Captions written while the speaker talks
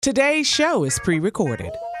Today's show is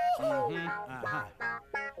pre-recorded. Y'all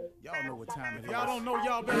know what time it is. Y'all don't know,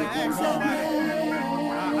 y'all better ask somebody.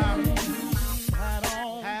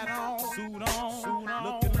 Hat on, suit on,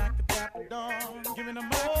 looking like a dapper dog, giving them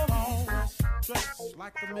all dressed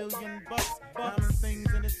like $1 million, diamond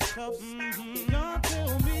things in its cuffs. Y'all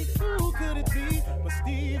tell me who could it be but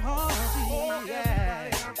Steve Harvey? Everybody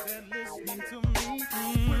out there listening to me,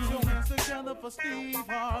 put your hands together for Steve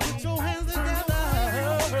Harvey. Put your hands together.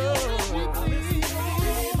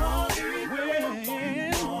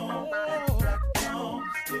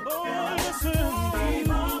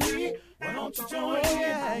 Why don't you join me?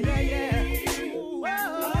 Yeah. Ooh,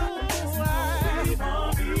 Steve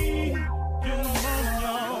Harvey. Get 'em on,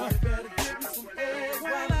 y'all. Better give me some eggs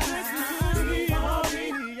while I listen to Steve Harvey.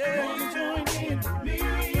 Yeah, you join in with me.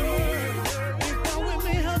 If you're with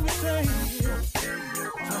me, help me say, turn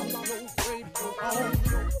your radio on.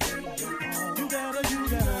 You gotta turn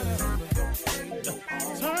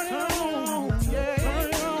it on. Yeah, turn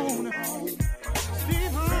it on.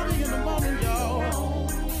 Steve Harvey in the morning, y'all.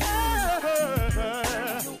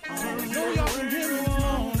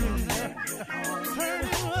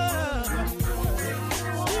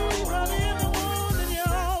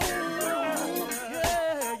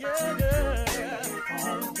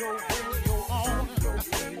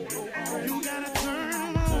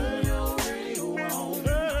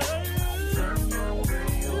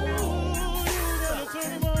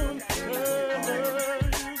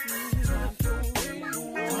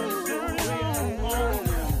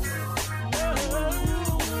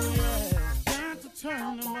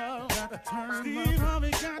 Steve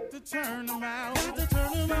Harvey got to turn them out. Got to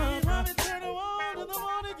turn them out. Steve Harvey turn them on in the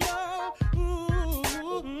morning, y'all.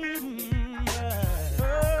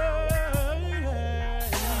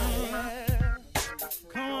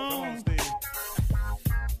 Come on, Steve.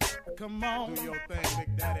 Come on. Do your thing,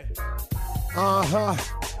 Big Daddy.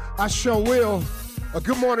 I sure will.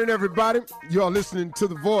 Good morning, everybody. Y'all listening to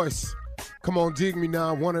The Voice. Come on, dig me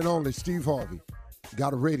now. One and only Steve Harvey.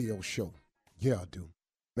 Got a radio show. Yeah, I do.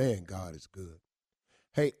 Man, God is good.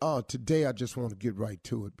 Hey, today I just want to get right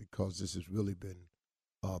to it because this has really been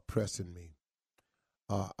pressing me.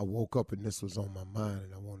 I woke up and this was on my mind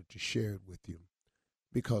and I wanted to share it with you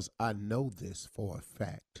because I know this for a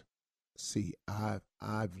fact. See, I've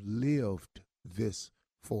lived this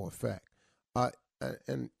for a fact. The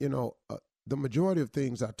majority of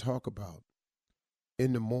things I talk about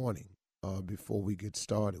in the morning before we get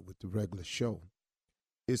started with the regular show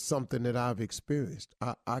is something that I've experienced.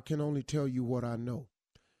 I can only tell you what I know.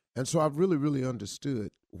 And so I've really, really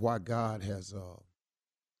understood why God has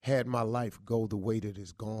had my life go the way that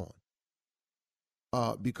it's gone.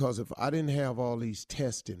 Because if I didn't have all these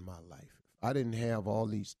tests in my life, if I didn't have all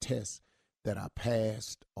these tests that I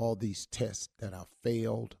passed, all these tests that I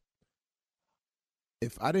failed,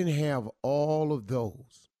 if I didn't have all of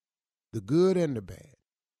those, the good and the bad,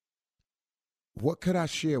 what could I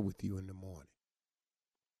share with you in the morning?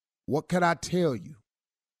 What could I tell you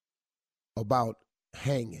about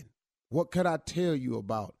hanging? What could I tell you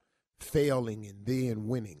about failing and then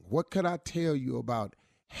winning? What could I tell you about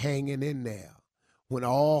hanging in there when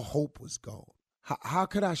all hope was gone? How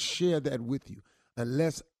could I share that with you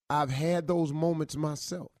unless I've had those moments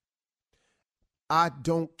myself? I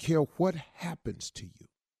don't care what happens to you.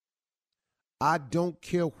 I don't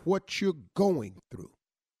care what you're going through.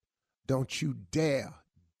 Don't you dare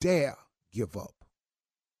give up.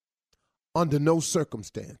 Under no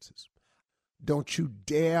circumstances. Don't you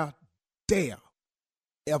dare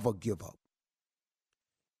ever give up.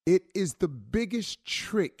 It is the biggest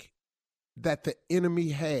trick that the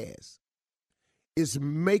enemy has, is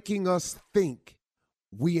making us think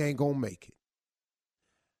we ain't gonna make it.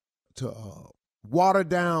 To water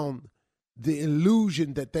down the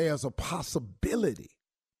illusion that there's a possibility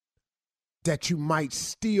that you might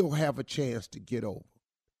still have a chance to get over.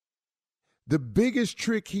 The biggest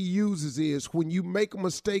trick he uses is when you make a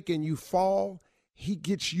mistake and you fall, he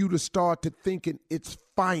gets you to start to thinking it's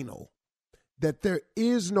final, that there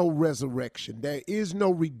is no resurrection, there is no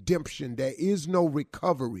redemption, there is no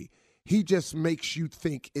recovery. He just makes you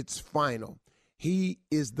think it's final. He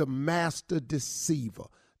is the master deceiver.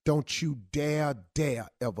 Don't you dare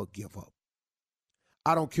ever give up.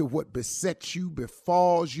 I don't care what besets you,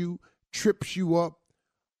 befalls you, trips you up,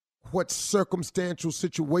 what circumstantial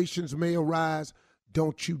situations may arise.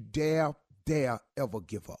 Don't you dare ever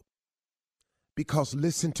give up. Because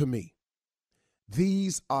listen to me,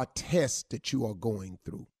 these are tests that you are going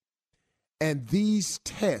through. And these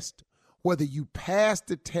tests, whether you pass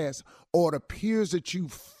the test or it appears that you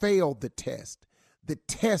failed the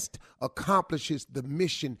test accomplishes the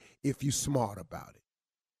mission if you're smart about it.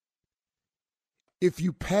 If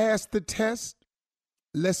you pass the test,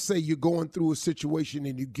 let's say you're going through a situation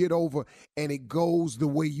and you get over and it goes the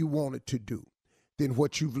way you want it to do, then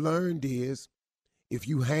what you've learned is if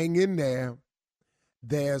you hang in there,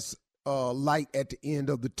 there's a light at the end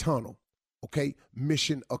of the tunnel, okay?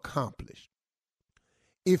 Mission accomplished.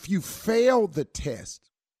 If you fail the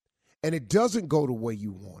test and it doesn't go the way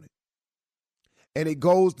you want it, and it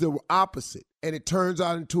goes the opposite, and it turns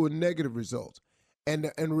out into a negative result,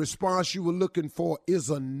 and the response you were looking for is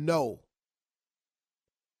a no,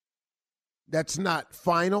 that's not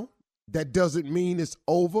final. That doesn't mean it's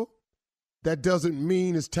over. That doesn't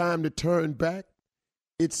mean it's time to turn back.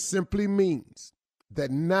 It simply means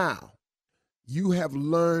that now you have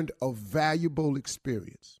learned a valuable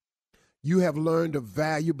experience. You have learned a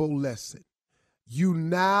valuable lesson. You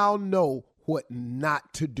now know what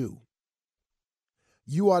not to do.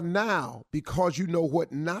 You are now, because you know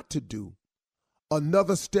what not to do,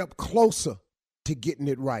 another step closer to getting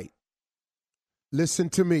it right. Listen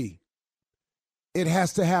to me. It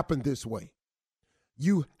has to happen this way.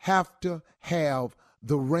 You have to have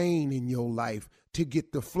the rain in your life to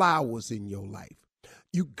get the flowers in your life.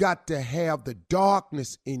 You got to have the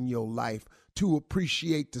darkness in your life to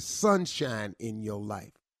appreciate the sunshine in your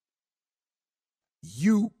life.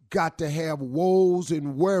 You got to have woes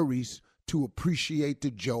and worries to appreciate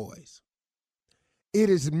the joys. It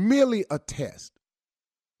is merely a test.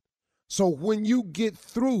 So when you get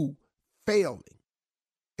through failing,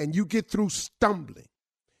 and you get through stumbling,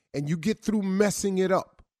 and you get through messing it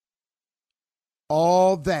up,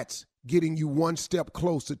 all that's getting you one step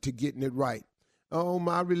closer to getting it right. Oh,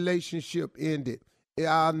 my relationship ended.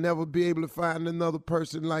 I'll never be able to find another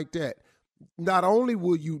person like that. Not only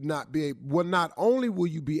will you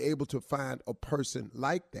be able to find a person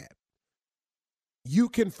like that, you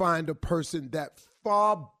can find a person that's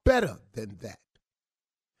far better than that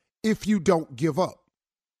if you don't give up.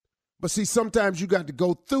 But see, sometimes you got to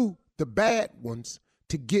go through the bad ones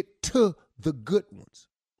to get to the good ones.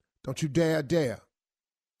 Don't you dare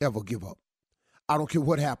ever give up. I don't care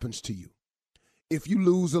what happens to you. If you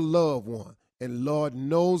lose a loved one, and Lord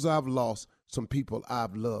knows I've lost some people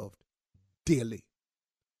I've loved dearly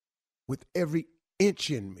with every inch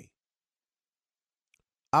in me.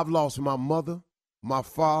 I've lost my mother, my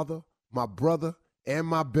father, my brother, and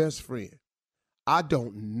my best friend. I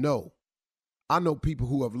don't know. I know people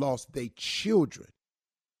who have lost their children.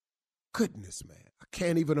 Goodness, man, I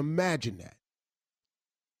can't even imagine that.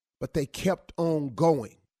 But they kept on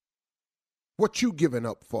going. What you giving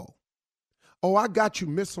up for? Oh, I got you,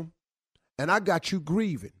 miss them, and I got you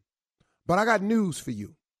grieving. But I got news for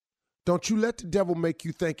you. Don't you let the devil make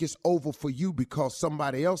you think it's over for you because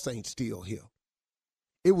somebody else ain't still here.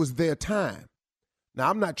 It was their time. Now,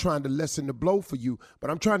 I'm not trying to lessen the blow for you, but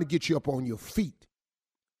I'm trying to get you up on your feet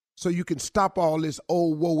so you can stop all this, oh,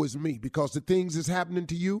 woe is me, because the things that's happening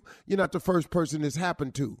to you, you're not the first person it's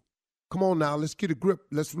happened to. Come on now, let's get a grip.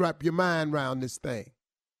 Let's wrap your mind around this thing.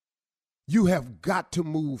 You have got to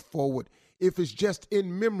move forward if it's just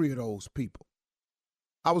in memory of those people.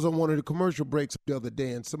 I was on one of the commercial breaks the other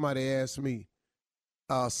day, and somebody asked me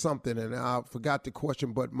something, and I forgot the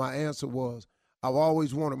question, but my answer was, I've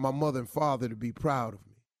always wanted my mother and father to be proud of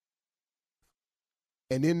me.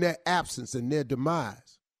 And in their absence and their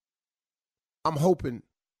demise, I'm hoping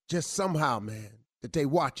just somehow, man, that they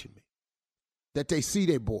watching me, that they see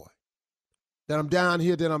their boy, that I'm down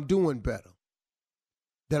here, that I'm doing better,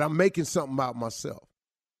 that I'm making something out of myself,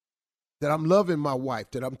 that I'm loving my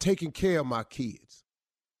wife, that I'm taking care of my kids.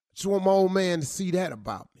 I just want my old man to see that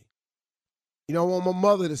about me. You know, I want my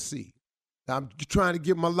mother to see that I'm trying to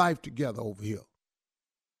get my life together over here.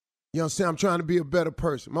 You know what I'm saying? I'm trying to be a better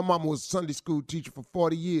person. My mama was a Sunday school teacher for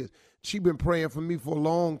 40 years. She been praying for me for a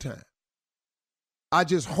long time. I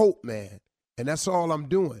just hope, man, and that's all I'm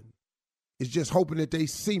doing, is just hoping that they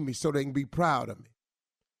see me so they can be proud of me.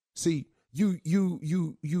 See, you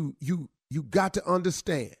got to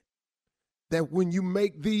understand that when you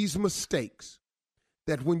make these mistakes,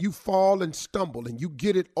 that when you fall and stumble and you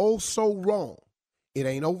get it oh so wrong, it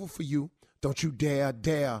ain't over for you. Don't you dare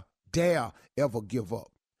ever give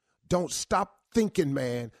up. Don't stop thinking,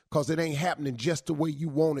 man, because it ain't happening just the way you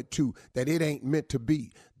want it to, that it ain't meant to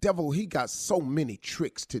be. Devil, he got so many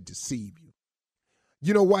tricks to deceive you.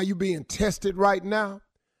 You know why you're being tested right now?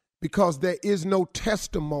 Because there is no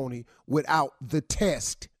testimony without the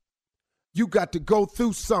test. You got to go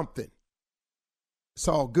through something. It's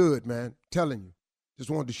all good, man. I'm telling you. Just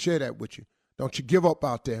wanted to share that with you. Don't you give up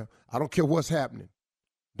out there. I don't care what's happening.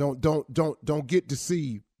 Don't get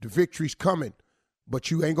deceived. The victory's coming, but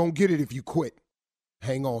you ain't gonna get it if you quit.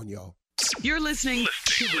 Hang on, y'all. You're listening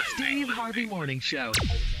to the Steve Harvey Morning Show.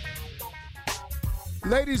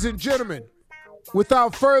 Ladies and gentlemen,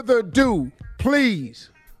 without further ado, please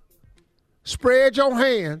spread your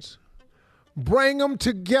hands, bring them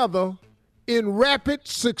together in rapid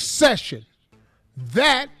succession.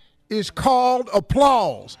 That is called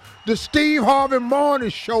applause. The Steve Harvey Morning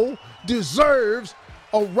Show deserves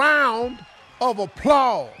a round of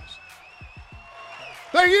applause.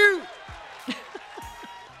 Thank you.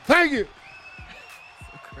 Thank you.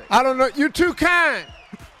 So I don't know. You're too kind.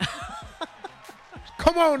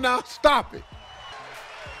 Come on now. Stop it.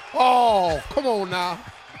 Oh, come on now.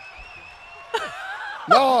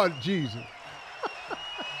 Lord Jesus.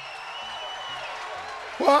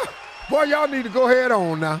 Boy, y'all need to go ahead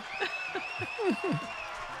on now.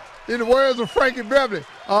 In the words of Frankie Beverly,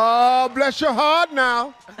 bless your heart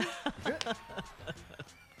now.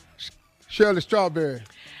 Shirley Strawberry.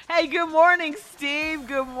 Hey, good morning, Steve.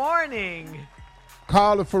 Good morning.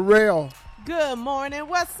 Carla Farrell. Good morning.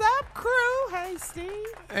 What's up, crew? Hey, Steve.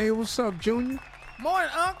 Hey, what's up, Junior? Morning,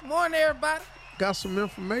 Unc. Morning, everybody. Got some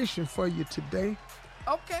information for you today.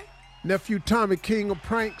 Okay. Nephew Tommy, king of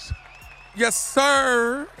pranks. Yes,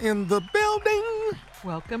 sir. In the building.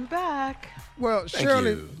 Welcome back. Well, Thank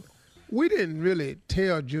Shirley, you. we didn't really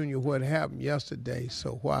tell Junior what happened yesterday,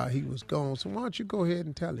 so while he was gone. So why don't you go ahead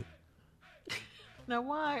and tell him? Now,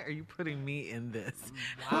 why are you putting me in this?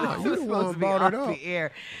 Wow, This you was the supposed one to be brought off it up. the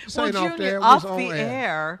air. This Well, ain't off the Junior, air, off this the on air.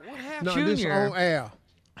 air. What happened? No, this Junior. on air.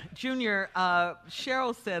 Junior,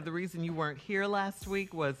 Cheryl said the reason you weren't here last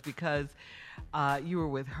week was because you were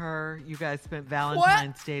with her. You guys spent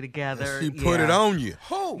Valentine's Day together. She put it on you.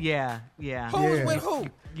 Who? Yeah. Who Yeah. was with who?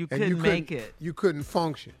 You And couldn't make it. You couldn't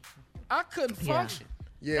function. I couldn't function.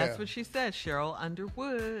 Yeah. That's what she said, Cheryl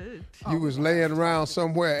Underwood. You was laying around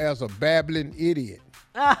somewhere as a babbling idiot.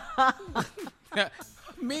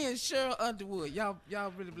 Me and Cheryl Underwood. Y'all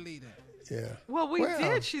really believe that? Yeah. Well, we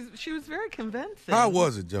did. She was very convincing. How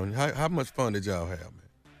was it, Junior? How much fun did y'all have, man?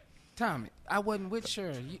 Tommy, I wasn't with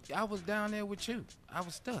Cheryl. I was down there with you. I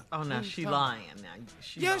was stuck. Oh, now What she you talking lying. Now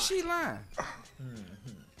she Yeah, lying. she lying.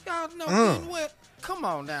 Y'all know what? Come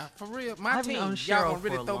on now, for real. My I've team, known y'all Cheryl gonna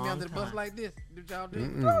really for a throw me long under the bus time. like this? Did y'all do?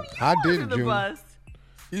 I Under didn't, the Junior. bus.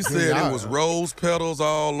 You said it was rose petals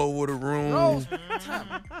all over the room. Rose,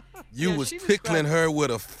 Tommy. You Yeah, was she was tickling great. her with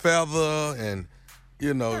a feather, and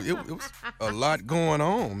it was a lot going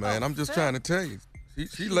on, man. I'm just trying to tell you.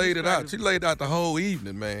 She laid it out. She laid out the whole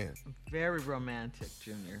evening, man. Very romantic,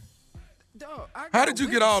 Junior. Dog, I How got did you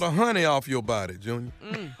get all the honey off your body, Junior?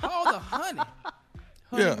 all the honey?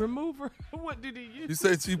 Yeah. Remover. What did he use? You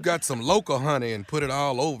said she got some local honey and put it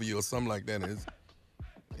all over you or something like that. And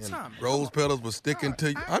Tommy, rose petals was sticking to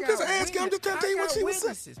you. I I'm just got asking. I'm just trying to tell you what got she was saying.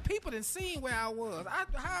 witnesses. People done seen where I was.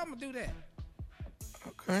 How I'm gonna do that?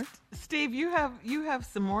 Okay. Steve, you have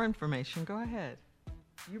some more information. Go ahead.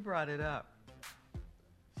 You brought it up.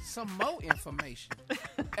 Some more information.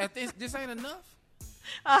 This ain't enough.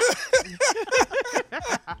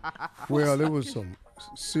 Well, there was some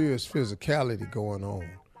serious physicality going on,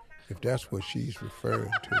 if that's what she's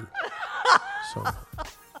referring to. Some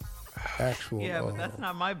actual Yeah, but that's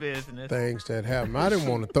not my business. things that happened. I didn't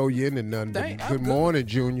want to throw you into nothing. But Dang, I'm good good. morning,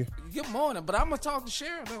 Junior. Good morning, but I'm gonna talk to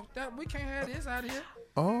Cheryl though. We can't have this out here.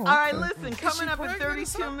 Oh, All right, okay. listen, coming up in pregnant or 32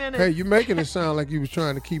 something? minutes. Hey, you making it sound like you was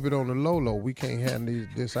trying to keep it on the low. We can't have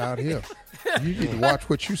this out here. You need to watch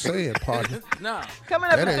what you saying, partner. Nah. Coming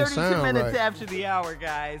up That in ain't 32 sound minutes right. after the hour,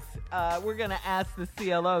 guys. We're going to ask the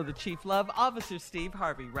CLO, the Chief Love Officer, Steve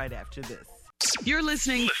Harvey, right after this. You're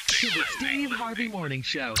listening to the Steve Harvey Morning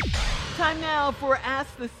Show. Time now for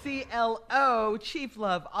Ask the CLO. Chief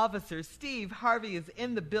Love Officer Steve Harvey is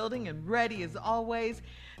in the building and ready as always.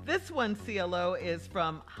 This one, CLO, is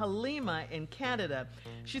from Halima in Canada.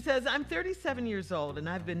 She says, I'm 37 years old and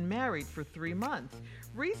I've been married for 3 months.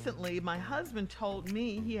 Recently, my husband told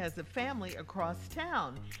me he has a family across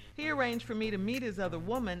town. He arranged for me to meet his other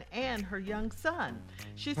woman and her young son.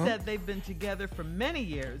 She said they've been together for many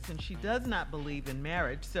years and she does not believe in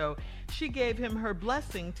marriage, so she gave him her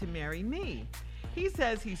blessing to marry me. He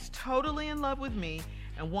says he's totally in love with me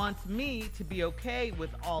and wants me to be okay with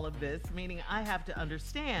all of this, meaning I have to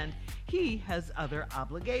understand he has other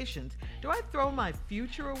obligations. Do I throw my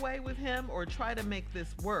future away with him or try to make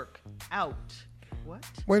this work out? What?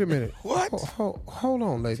 Wait a minute. What? Hold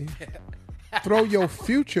on, lady. Throw your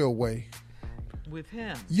future away. With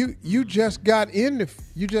him. You just got in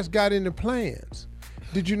the plans.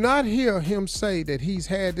 Did you not hear him say that he's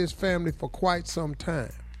had this family for quite some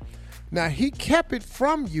time? Now, he kept it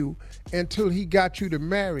from you until he got you to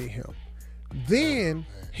marry him. Then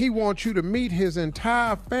he wants you to meet his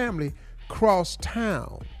entire family cross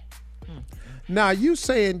town. Now, you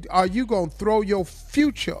saying, are you going to throw your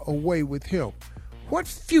future away with him? What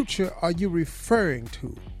future are you referring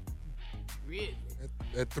to? Really?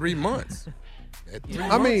 At 3 months.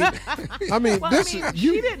 I mean, Well,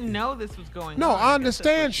 she didn't know this was going on. No, I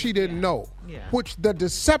understand she didn't know. Yeah. Which the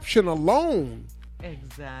deception alone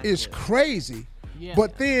is crazy. Yeah.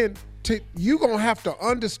 But then you going to have to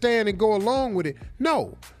understand and go along with it.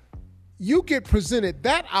 No, you get presented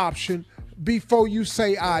that option before you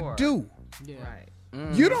say I do. Yeah.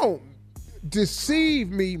 Right. You don't deceive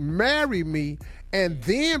me, marry me, and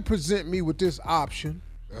then present me with this option.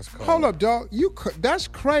 That's cold. Hold up, dog. That's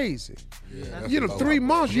crazy. Yeah, 3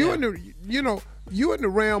 months. You in the you in the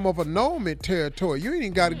realm of annulment territory. You ain't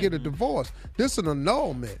even got to get a divorce. This is an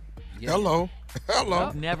annulment. Yeah. Hello.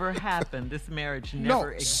 Never happened. This marriage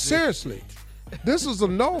never existed. Seriously, this is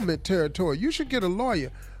annulment territory. You should get a lawyer,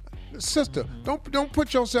 sister. Don't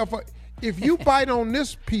put yourself up. If you bite on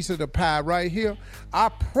this piece of the pie right here, I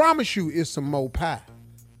promise you it's some more pie.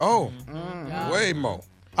 Oh, way more.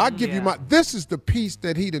 I give you this is the piece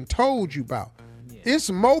that he done told you about. Yeah. It's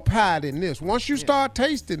more pie than this. Once you start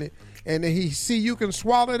tasting it and then he see you can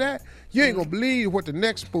swallow that, you ain't gonna believe what the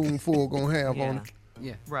next spoonful gonna have on it.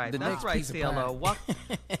 Yeah. Right. The That's next right, piece of CLO.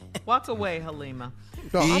 Walk away, Halima.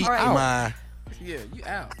 No, Eat I'm out. my. Yeah, you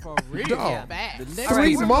out. For real. Dog. Bad. The All next, right,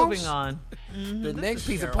 3 we're months? moving on. the next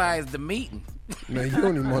piece of pie is the meeting. Man, you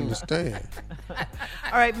don't even understand. All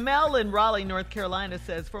right, Mel in Raleigh, North Carolina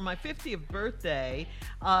says, for my 50th birthday,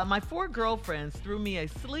 my 4 girlfriends threw me a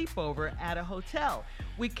sleepover at a hotel.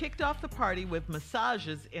 We kicked off the party with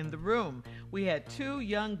massages in the room. We had 2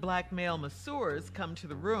 young black male masseurs come to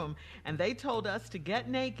the room, and they told us to get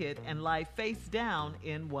naked and lie face down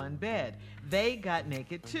in one bed. They got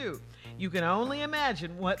naked too. You can only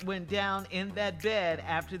imagine what went down in that bed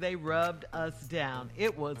after they rubbed us down.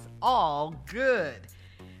 It was all good.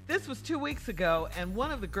 This was 2 weeks ago, and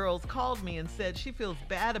one of the girls called me and said she feels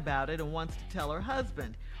bad about it and wants to tell her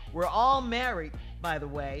husband. We're all married, by the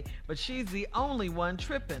way, but she's the only one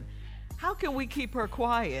tripping. How can we keep her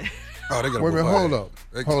quiet? Oh, they got Wait a minute, hold up.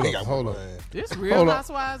 Hold up. This real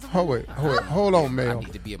housewives. Hold on, Mel. I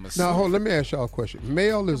need to be a masseuse. Now, hold. Let me ask y'all a question.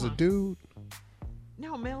 Mel is a dude.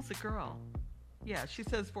 No, Mel's a girl. Yeah, she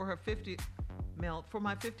says for her 50th, Mel, for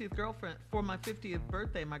my 50th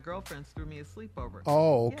birthday, my girlfriends threw me a sleepover.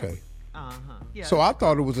 Oh, okay. Yeah. Yeah. So I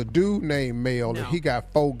thought it was a dude named Mel and he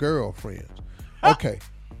got 4 girlfriends. Okay.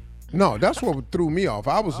 No, that's what threw me off.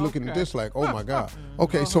 I was looking at this like, oh my God.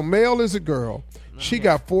 Okay, so Mel is a girl. She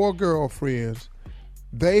got 4 girlfriends.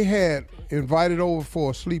 They had invited over for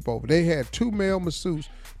a sleepover. They had 2 male masseuses,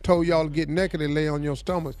 told y'all to get naked and lay on your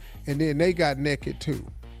stomachs, and then they got naked too.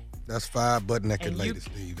 That's 5 butt-naked ladies,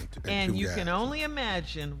 Steve. And you guys. can only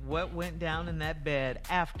imagine what went down in that bed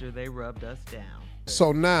after they rubbed us down.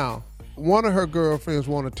 So now, one of her girlfriends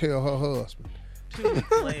want to tell her husband. 2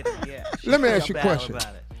 weeks later, yeah. Let me ask you a question.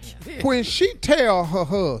 When she tell her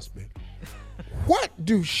husband, what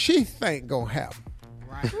do she think gonna happen?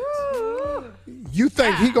 Right. You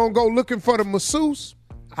think he gonna go looking for the masseuse?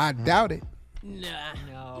 I doubt it. No.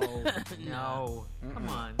 Come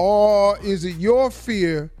on. Or is it your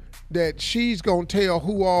fear that she's gonna tell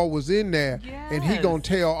who all was in there and he gonna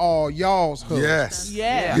tell all y'all's husbands?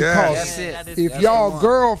 Yes. Because That's it. if y'all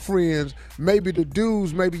girlfriends, maybe the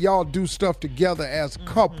dudes, maybe y'all do stuff together as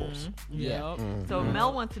couples. Yeah. So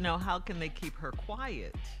Mel wants to know, how can they keep her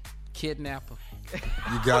quiet? Kidnapper.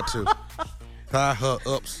 You got to tie her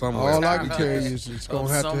up somewhere. All I can tell you is it's gonna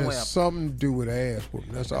have to somewhere. have something to do with ass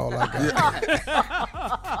whooping. That's all I got.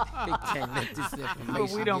 They can't let this information But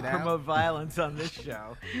we don't get out. promote violence on this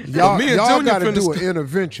show. Y'all, me and y'all Junior got to do finna an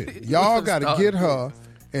intervention. Y'all got to get her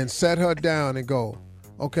and set her down and go,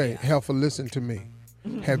 okay, Heifer, listen to me.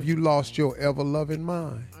 Have you lost your ever-loving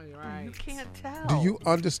mind? You can't tell. Do you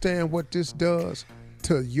understand what this does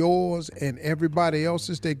to yours and everybody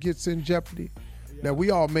else's that gets in jeopardy? Now,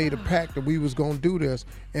 we all made a pact that we was going to do this,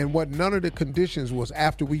 and what none of the conditions was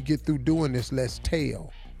after we get through doing this, let's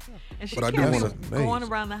tell. And she But I do can't wanna- be going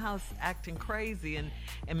around the house acting crazy and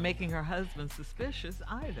making her husband suspicious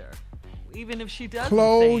either. Even if she doesn't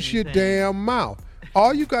Close say your anything. damn mouth.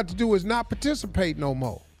 All you got to do is not participate no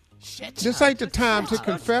more. This ain't the time to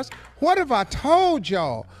confess. What have I told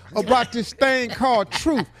y'all about this thing called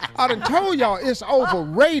truth? I done told y'all it's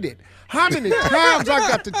overrated. How many times I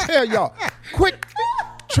got to tell y'all, quit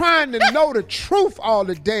trying to know the truth all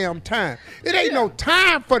the damn time. It ain't no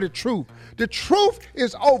time for the truth. The truth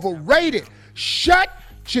is overrated. Shut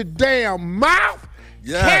your damn mouth.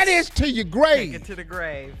 Yes. Cat is to your Take grave. it to the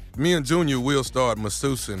grave. Me and Junior will start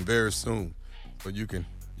masseusing very soon. So you can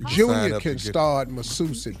sign Junior up can to get- start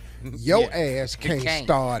masseusing. Your ass can't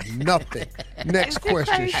start nothing. Next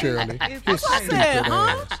question, Shirley. It's His crazy. stupid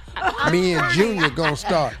ass. Me and Junior gonna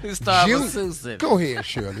start. We start Junior, with Susan. go ahead,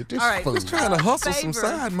 Shirley. This All right. food. Just trying to hustle some Favor.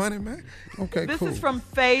 side money, man. Okay, This cool. is from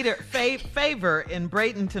Favor in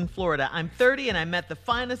Bradenton, Florida. I'm 30 and I met the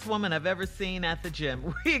finest woman I've ever seen at the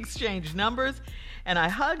gym. We exchanged numbers and I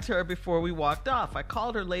hugged her before we walked off. I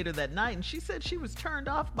called her later that night and she said she was turned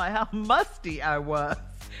off by how musty I was.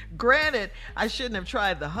 Granted, I shouldn't have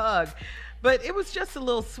tried the hug, but it was just a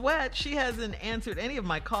little sweat. She hasn't answered any of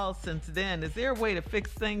my calls since then. Is there a way to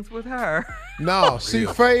fix things with her? No, see,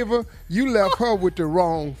 Favor, you left her with the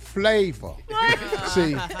wrong flavor.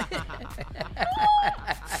 See,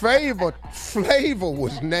 Flavor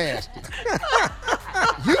was nasty.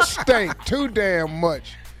 You stink too damn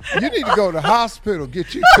much. You need to go to the hospital,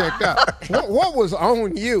 get you checked out. What was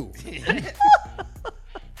on you?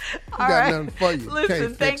 All got right. nothing for you. Listen,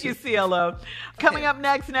 Can't thank fix you, it. CLO. Coming up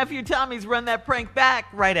next, Nephew Tommy's Run That Prank Back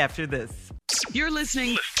right after this. You're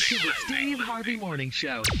listening to the Steve Harvey Morning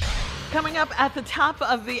Show. Coming up at the top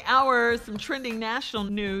of the hour, some trending national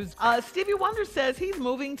news. Stevie Wonder says he's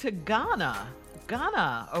moving to Ghana.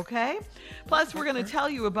 Ghana, okay? Plus, we're going to tell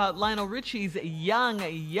you about Lionel Richie's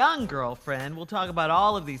young girlfriend. We'll talk about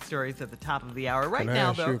all of these stories at the top of the hour. Right Can I now,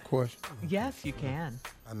 ask you though. a question? Yes, you can.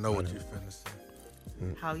 I know what you're finna say.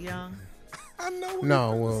 How young? I know what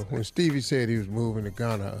No, well, when Stevie said he was moving to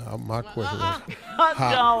Ghana, my question was,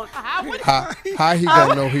 Don't. how he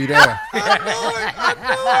gonna know he there?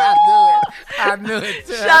 I knew it.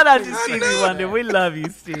 Too. Shout out to Stevie Wonder. We love you,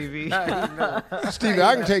 Stevie. Stevie,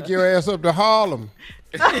 I can take your ass up to Harlem.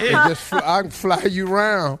 And just I can fly you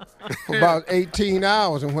around for about 18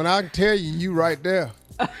 hours, and when I can tell you, you right there.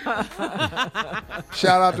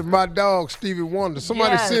 Shout out to my dog, Stevie Wonder.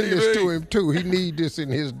 Somebody Yes. send this to him, too. He need this in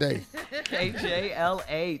his day.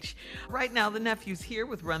 KJLH. Right now, the nephew's here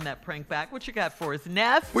with Run That Prank Back. What you got for us,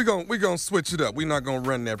 Neff? we gonna switch it up. We're not gonna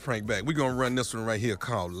run that prank back. We're gonna run this one right here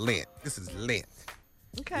called Lent. This is Lent.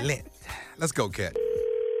 Okay. Lent. Let's go, Cat.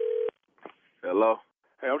 Hello?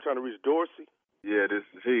 Hey, I'm trying to reach Dorsey. Yeah, this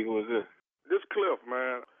is he. Who is this? This Cliff,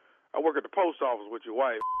 man. I work at the post office with your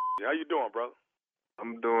wife. How you doing, brother?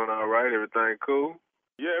 I'm doing all right. Everything cool?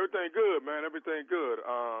 Yeah, everything good, man. Everything good.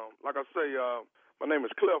 Like I say, my name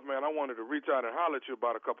is Cliff, man. I wanted to reach out and holler at you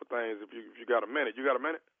about a couple things if you got a minute. You got a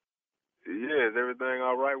minute? Yeah, is everything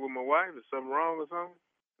all right with my wife? Is something wrong or something?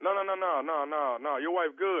 No. Your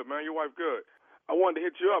wife good, man. Your wife good. I wanted to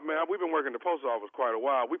hit you up, man. We've been working at the post office quite a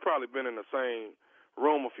while. We probably been in the same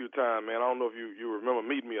room a few times, man. I don't know if you remember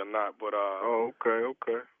meeting me or not, but Oh,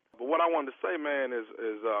 okay. But what I wanted to say, man, is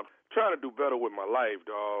trying to do better with my life,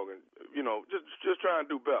 dog, and just trying to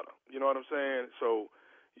do better. You know what I'm saying? So,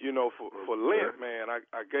 for Lent, man, I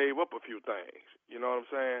gave up a few things. You know what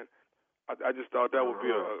I'm saying? I just thought that would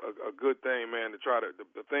be a good thing, man, to try to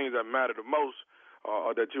the things that matter the most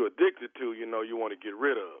or that you're addicted to. You want to get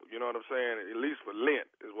rid of. You know what I'm saying? At least for Lent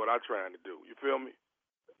is what I'm trying to do. You feel me?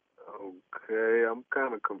 Okay, I'm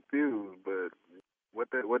kind of confused, but what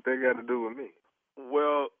they got to do with me?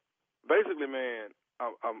 Well, basically, man,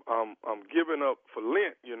 I'm giving up for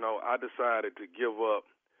Lent. I decided to give up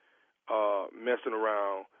messing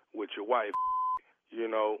around with your wife.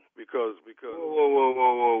 Because.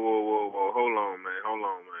 Whoa. Hold on, man.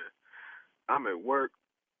 I'm at work.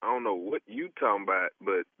 I don't know what you talking about,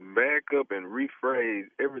 but back up and rephrase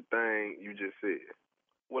everything you just said.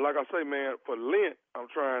 Well, like I say, man, for Lent, I'm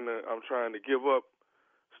trying to give up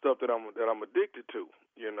stuff that I'm addicted to.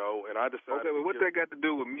 And I decided. Okay, but what that got to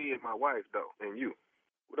do with me and my wife, though, and you?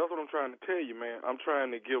 Well, that's what I'm trying to tell you, man. I'm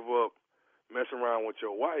trying to give up messing around with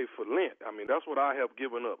your wife for Lent. I mean, that's what I have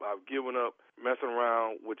given up. I've given up messing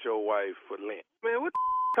around with your wife for Lent. Man, what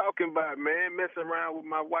talking about, man? Messing around with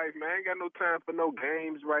my wife, man. I ain't got no time for no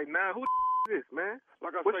games right now. Who is this, man?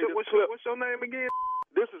 Like I what's say, what's your name again?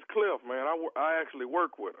 This is Cliff, man. I actually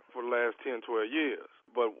work with her for the last 10, 12 years.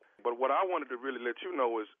 But what I wanted to really let you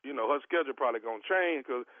know is, her schedule probably going to change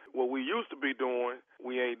because what we used to be doing,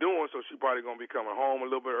 we ain't doing, so she probably going to be coming home a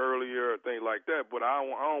little bit earlier or things like that. But I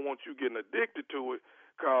don't want you getting addicted to it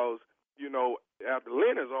because, after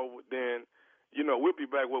Lent is over, then, we'll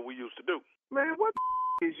be back what we used to do. Man, what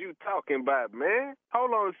is you talking about, man?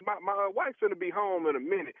 Hold on. My wife's going to be home in a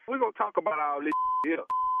minute. We're going to talk about all this here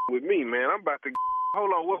with me, man. I'm about to...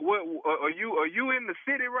 Hold on, what are you in the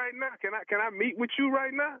city right now? Can I meet with you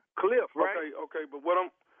right now? Cliff, right? Okay, but what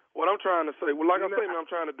I'm trying to say, well, like I say, man, I'm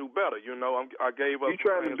trying to do better. I gave up. You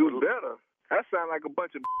trying to do better? That sounds like a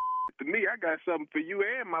bunch of to me. I got something for you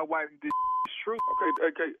and my wife. This is true.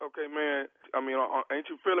 Okay, man. I mean, ain't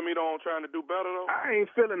you feeling me though? I'm trying to do better though. I ain't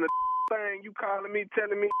feeling the thing you calling me,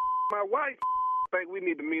 telling me my wife. I think we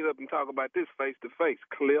need to meet up and talk about this face to face,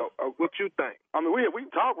 Cliff. What you think? I mean, we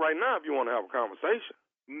can talk right now if you want to have a conversation.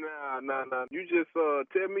 Nah. You just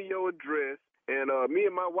tell me your address, and me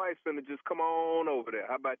and my wife finna just come on over there.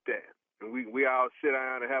 How about that? And we all sit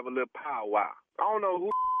down and have a little powwow. I don't know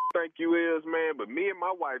who think you is, man, but me and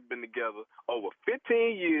my wife been together over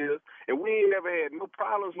 15 years, and we ain't never had no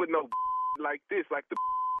problems with no like this. Like the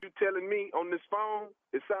you telling me on this phone,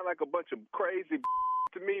 it sound like a bunch of crazy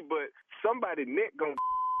to me, but somebody neck gonna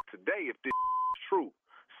today if this is true.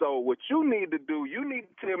 So what you need to do, you need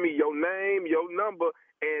to tell me your name, your number,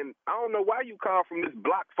 and I don't know why you call from this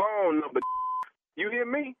block phone number. You hear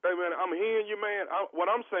me? Hey, man, I'm hearing you, man. What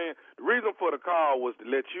I'm saying, the reason for the call was to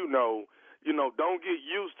let you know, don't get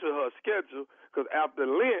used to her schedule, because after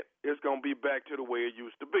Lent, it's going to be back to the way it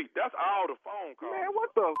used to be. That's all the phone call. Man, what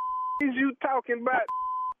the is you talking about?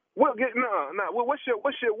 What's your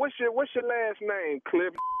last name,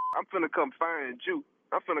 Cliff? I'm finna come find you.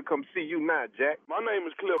 I'm finna come see you now, Jack. My name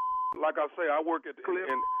is Cliff. Like I say, I work at the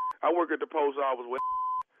post office with.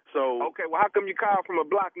 So okay, well, how come you call from a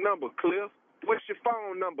block number, Cliff? What's your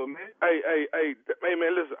phone number, man? Hey,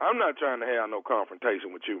 man, listen, I'm not trying to have no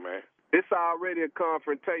confrontation with you, man. It's already a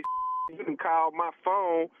confrontation. You can call my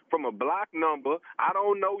phone from a block number. I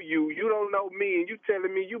don't know you. You don't know me, and you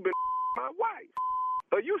telling me you been my wife.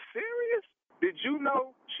 Are you serious? Did you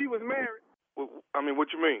know she was married? I mean,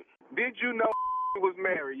 what you mean? Did you know she was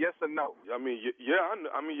married? Yes or no? I mean,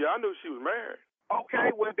 I knew she was married.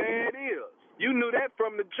 Okay, well, there it is. You knew that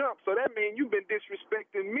from the jump, so that means you've been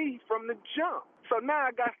disrespecting me from the jump. So now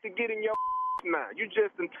I got to get in your now. You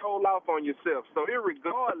just done told off on yourself. So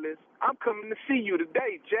irregardless, I'm coming to see you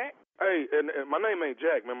today, Jack. Hey, and my name ain't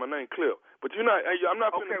Jack, man. My name Cliff. But you're not. I'm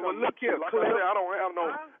not. Okay, well look here, like Cliff. I said, I don't have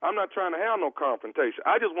no. I'm not trying to have no confrontation.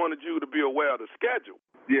 I just wanted you to be aware of the schedule.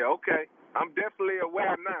 Yeah, okay. I'm definitely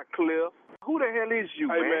aware now, Cliff. Who the hell is you,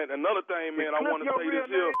 man? Hey, man, another thing, man. I want to say this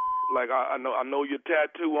name? here. Like I know your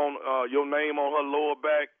tattoo on your name on her lower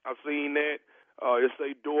back. I seen that. It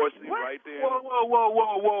say Dorsey right there. Whoa!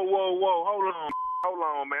 Hold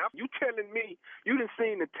on, man. You telling me you done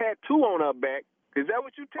seen the tattoo on her back? Is that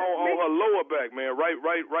what you telling me? On her lower back, man. Right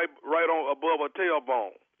on above her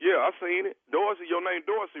tailbone. Yeah, I seen it. Dorsey, your name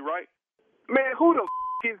Dorsey, right? Man, who the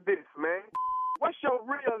is this, man? What's your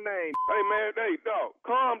real name? Hey, man, dog,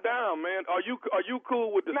 calm down, man. Are you cool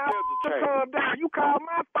with the schedule change? Calm down. You call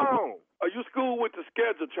my phone. Are you cool with the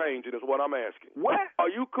schedule changing is what I'm asking. What? Are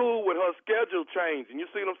you cool with her schedule changing? You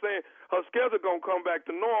see what I'm saying? Her schedule going to come back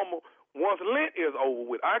to normal once Lent is over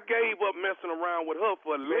with. I gave up messing around with her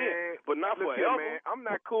for Lent, but not forever. Here, man, I'm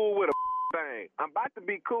not cool with a thing. I'm about to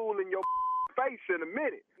be cool in your face in a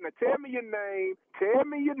minute. Now tell me your name, tell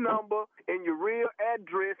me your number, and your real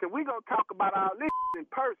address, and we're going to talk about all this in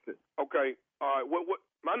person. Okay. All right. What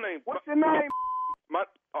my name? What's your name? My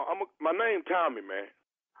name Tommy, man.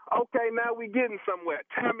 Okay, now we getting somewhere.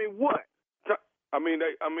 Tommy what? I mean,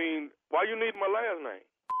 why you need my last name?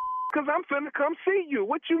 Because I'm finna come see you.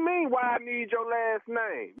 What you mean why I need your last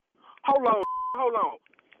name? Hold on.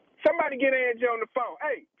 Somebody get Angie on the phone.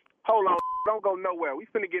 Hey, hold on. Don't go nowhere. We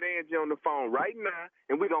finna get Angie on the phone right now,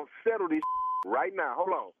 and we gonna settle this right now.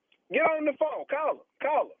 Hold on. Get on the phone. Call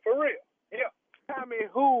her. For real. Yeah. Tell me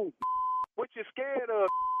who. What you scared of?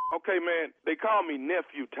 Okay, man. They call me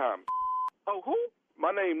Nephew Tommy. Oh, who? My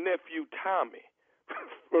name Nephew Tommy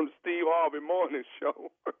from the Steve Harvey Morning Show.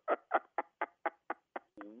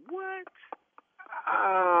 What?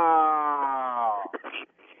 Oh,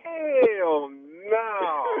 hell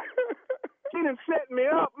no. She done set me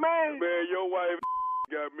up, man. Man, your wife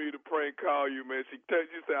got me to prank call you, man. She said,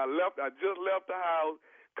 I just left the house.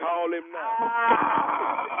 Call him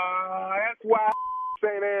now. That's why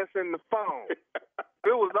ain't answering the phone.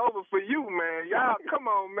 It was over for you, man. Y'all, come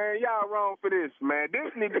on, man. Y'all wrong for this, man.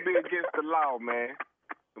 This need to be against the law, man.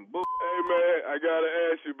 Hey, man, I gotta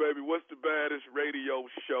ask you, baby, what's the baddest radio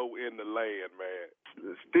show in the land, man?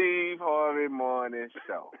 The Steve Harvey Morning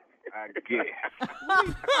Show, I guess.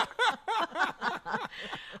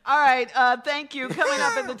 All right, thank you. Coming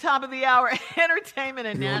up at the top of the hour, entertainment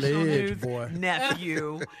and national news.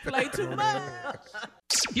 Nephew. Play too much.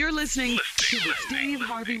 You're listening to the Steve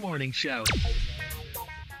Harvey Morning Show.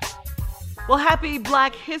 Well, happy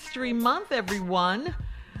Black History Month, everyone.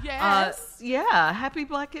 Yes. Yeah, happy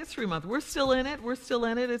Black History Month. We're still in it.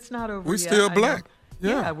 It's not over We're yet. still black.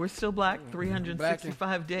 Yeah, we're still black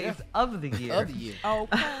 365 days of the year. Okay.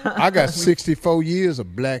 I got 64 years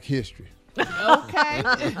of black history. Okay.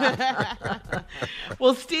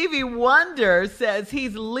 Well, Stevie Wonder says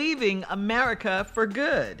he's leaving America for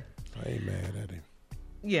good. I ain't mad at him.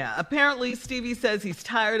 Yeah, apparently Stevie says he's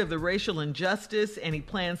tired of the racial injustice and he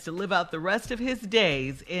plans to live out the rest of his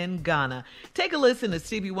days in Ghana. Take a listen as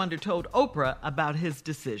Stevie Wonder told Oprah about his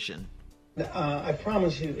decision. I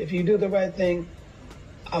promise you, if you do the right thing,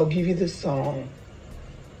 I'll give you this song.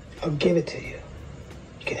 I'll give it to you.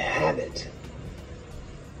 You can have it.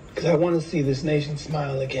 Because I want to see this nation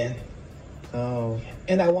smile again. Oh.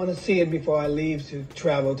 And I want to see it before I leave to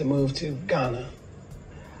travel to move to Ghana.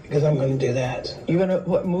 Because I'm going to do that. You're going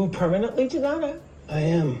to move permanently to Ghana? I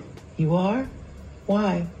am. You are?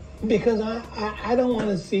 Why? Because I don't want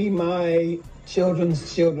to see my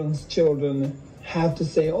children's children have to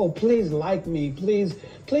say, oh, please like me, please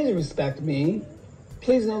respect me,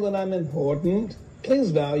 please know that I'm important,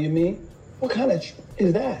 please value me. What kind of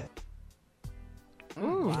is that?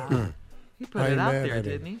 Ooh. Wow. He put it out there,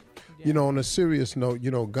 didn't he? Yeah. You know, on a serious note,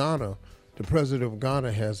 Ghana, the president of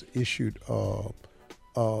Ghana has issued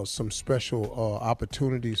some special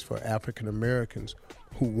opportunities for African Americans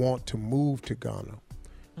who want to move to Ghana.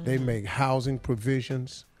 Mm-hmm. They make housing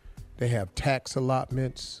provisions. They have tax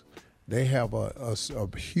allotments. They have a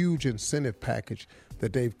huge incentive package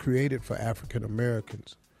that they've created for African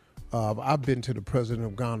Americans. I've been to the president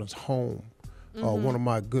of Ghana's home. Mm-hmm. One of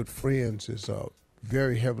my good friends is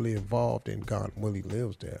very heavily involved in Ghana. Well, he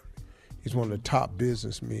lives there. He's one of the top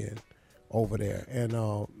businessmen over there. And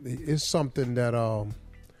it's something that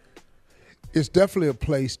it's definitely a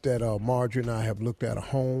place that Marjorie and I have looked at a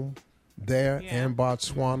home there and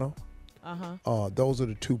Botswana. Uh-huh. Those are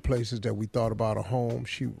the two places that we thought about a home.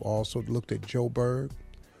 She also looked at Joburg.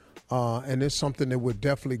 And it's something that we're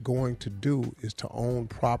definitely going to do is to own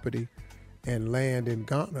property and land in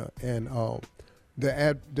Ghana. And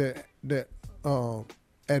the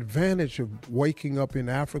advantage of waking up in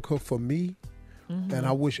Africa for me, and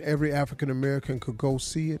I wish every African American could go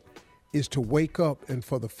see it, is to wake up and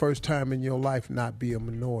for the first time in your life not be a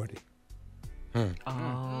minority.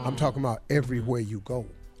 I'm talking about everywhere you go.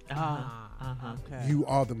 Okay. You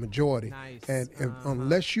are the majority. Nice. And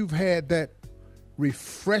unless you've had that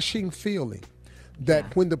refreshing feeling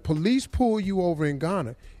that when the police pull you over in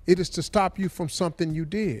Ghana, it is to stop you from something you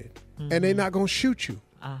did. And they're not going to shoot you.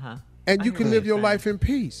 And you can live your life in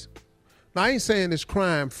peace. Now, I ain't saying it's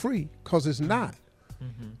crime free, because it's not.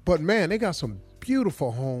 But man, they got some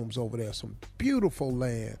beautiful homes over there, some beautiful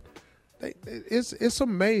land. It's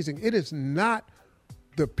amazing. It is not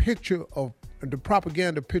the picture of the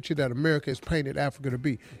propaganda picture that America has painted Africa to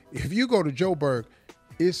be. If you go to Joburg,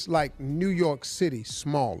 it's like New York City,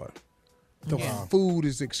 smaller. The food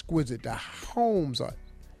is exquisite. The homes are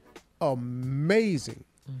amazing.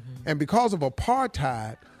 And because of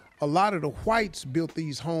apartheid, a lot of the whites built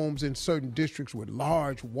these homes in certain districts with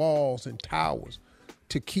large walls and towers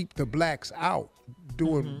to keep the blacks out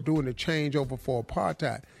doing the changeover for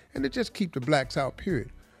apartheid. And to just keep the blacks out,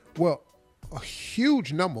 period. Well, a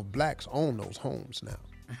huge number of blacks own those homes now.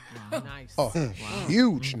 Nice. A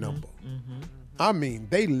huge number. I mean,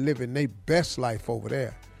 they living their best life over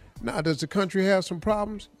there. Now, does the country have some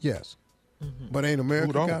problems? Yes. But ain't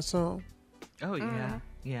America got some? Oh,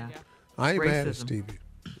 yeah. I ain't mad at Stevie.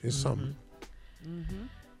 It's something.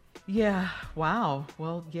 Yeah. Wow.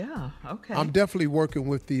 Well, yeah. Okay. I'm definitely working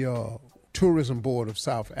with the Tourism Board of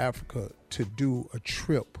South Africa to do a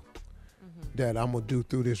trip that I'm going to do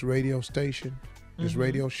through this radio station, this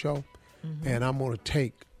radio show. And I'm going to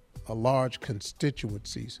take a large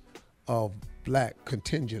constituencies of black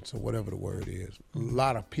contingents, or whatever the word is. A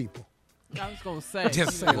lot of people. I was going to say.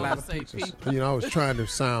 Just say a lot of people. I was trying to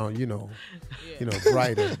sound,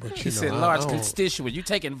 brighter. But, he said large constituent. You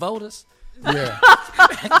taking voters? Yeah.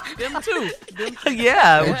 Them too.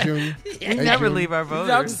 Yeah. Hey, Junior. We never leave our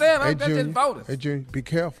voters. I'm saying, I'm just voters. Hey, Junior, be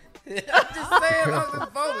careful. I'm just saying, I'm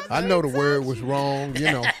just voters. I know the word was wrong,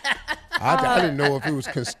 I didn't know if it was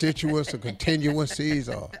constituents or continuancies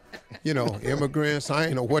or, immigrants. I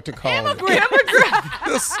ain't know what to call it.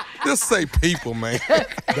 Just say people, man.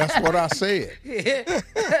 That's what I said.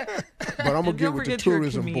 But I'm going to get with the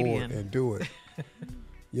tourism board and do it.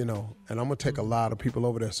 And I'm going to take a lot of people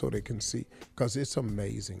over there so they can see, because it's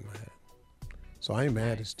amazing, man. So I ain't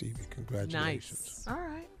mad at Stevie. Congratulations. Nice.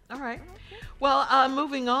 All right. Well,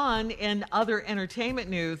 moving on in other entertainment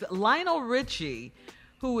news, Lionel Richie,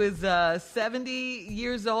 who is 71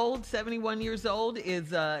 years old,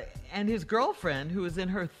 is and his girlfriend, who is in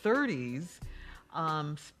her 30s,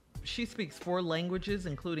 she speaks 4 languages,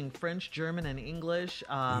 including French, German, and English.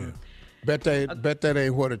 Bet that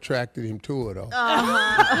ain't what attracted him to her, though.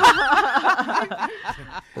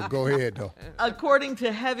 But go ahead, though. According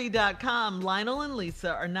to Heavy.com, Lionel and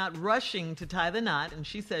Lisa are not rushing to tie the knot, and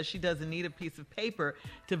she says she doesn't need a piece of paper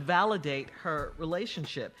to validate her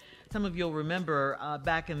relationship. Some of you'll remember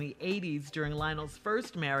back in the 80s during Lionel's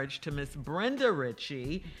first marriage to Miss Brenda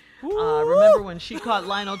Ritchie. Remember when she caught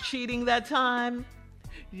Lionel cheating that time?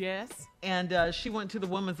 Yes. And she went to the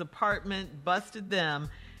woman's apartment, busted them,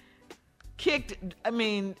 kicked,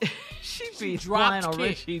 she beat Lionel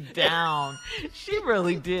Richie down. She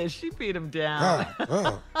really did. She beat him down.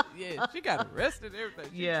 Yeah, she got arrested and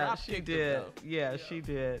everything. She did. Yeah, she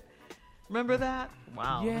did. Remember that?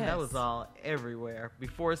 Wow. Yes. That was all everywhere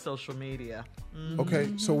before social media.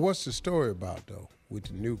 Okay, so what's the story about, though, with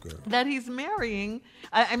the new girl? That he's marrying,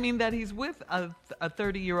 that he's with a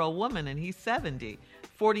 30-year-old woman and he's 70.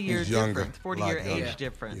 40 years younger, difference. 40-year age younger.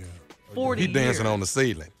 difference. Yeah. 40 He dancing years. on the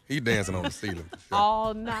ceiling. He dancing on the ceiling. For sure.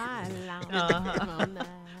 All night long. Uh-huh.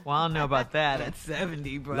 Well, I don't know about that at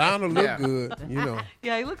 70, but Lionel look good,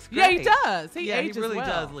 yeah, he looks Yeah, great. he does. He He ages really well.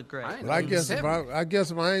 does look great. But I guess if I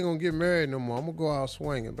ain't gonna get married no more, I'm gonna go out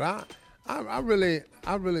swinging. But I really,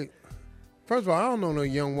 first of all, I don't know no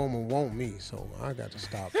young woman want me, so I got to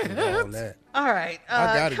stop doing all that. All right.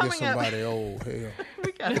 I gotta get coming up- somebody old. Hell,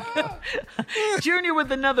 We gotta go. Junior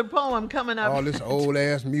with another poem coming up. all this old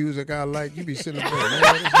ass music I like, you be sitting there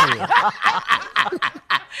mad as hell.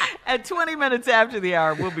 At 20 minutes after the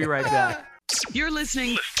hour. We'll be right back. You're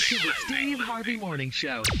listening to the Steve Harvey Morning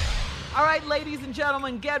Show. All right, ladies and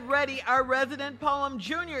gentlemen, get ready. Our resident poem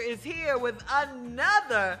Junior is here with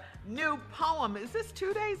another new poem. Is this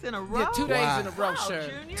 2 days in a row? Yeah, 2 days in a row, Wow, sure.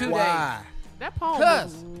 Junior. 2 days. Why? That poem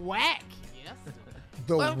Cuz. was whack. Yes.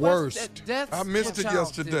 The worst. I missed it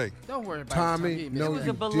yesterday. Don't worry about Tommy, it. Tommy. no, It was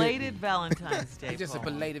you a belated didn't. Valentine's Day It's just a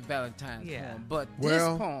poem. belated Valentine's Yeah. poem. But Well,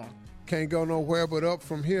 this poem. Can't go nowhere but up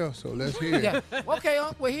from here, so let's hear it. Yeah. Okay,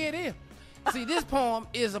 well, here it is. See, this poem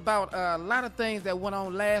is about a lot of things that went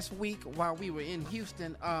on last week while we were in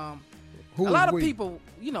Houston. Who a lot was of we? people,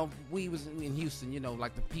 we was in Houston,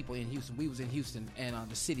 like the people in Houston. We was in Houston and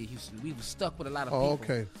the city of Houston. We was stuck with a lot of people. Oh,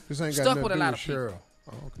 okay. This ain't got Stuck nothing with to a do lot with of people. Cheryl.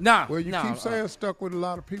 Oh, okay. Nah, Well, you no, keep saying stuck with a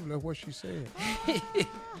lot of people. That's what she said.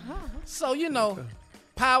 So,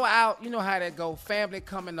 power out, you know how that go, family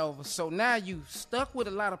coming over. So now you stuck with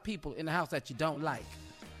a lot of people in the house that you don't like.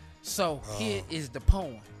 So here is the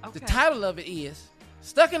poem. Okay. The title of it is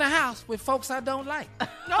Stuck in a House with Folks I Don't Like.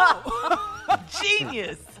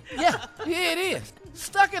 Genius. Yeah, here it is.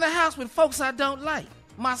 Stuck in a house with folks I don't like.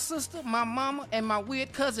 My sister, my mama, and my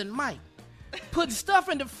weird cousin Mike. Put stuff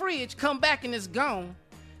in the fridge, come back and it's gone.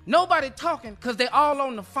 Nobody talking because they all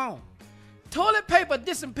on the phone. Toilet paper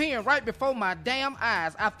disappearing right before my damn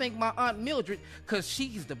eyes. I think my Aunt Mildred, because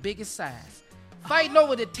she's the biggest size. Fighting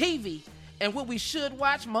over the TV and what we should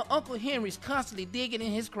watch, my Uncle Henry's constantly digging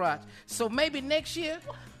in his crotch. So maybe next year,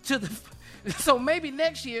 till the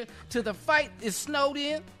fight is snowed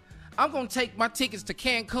in, I'm going to take my tickets to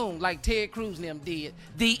Cancun like Ted Cruz and them did.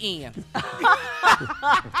 The end.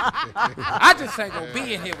 I just ain't going to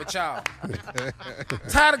be in here with y'all.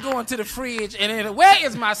 Tired of going to the fridge and then, where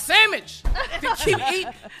is my sandwich? To keep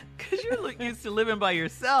eating. Because you're used to living by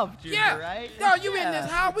yourself, Junior, Yeah. right? Yo, you in this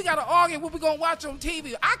house, we got to argue what we going to watch on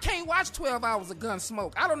TV. I can't watch 12 hours of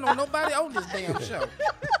Gunsmoke. I don't know nobody on this damn show.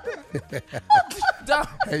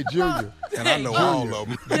 Hey, Junior. And I know all of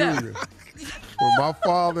them. Junior. When my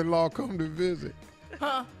father-in-law come to visit,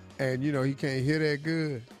 Huh? and he can't hear that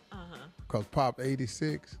good, because Pop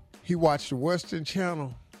 86, he watched the Western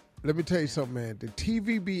Channel. Let me tell you something, man. The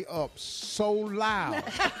TV be up so loud.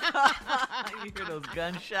 You hear those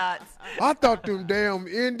gunshots. I thought them damn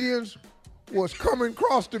Indians was coming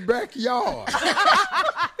across the backyard.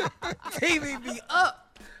 TV be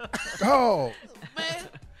up. Oh, Man.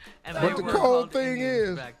 And But they the were cold called thing Indians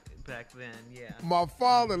is- back then, yeah. my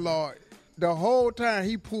father-in-law, the whole time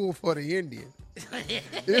he pulled for the Indians.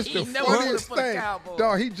 It's He the never pulled funniest for the thing. Cowboys.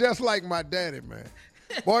 Dog, he just like my daddy, man.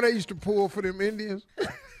 Boy, they used to pull for them Indians.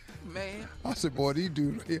 Man. I said, boy, these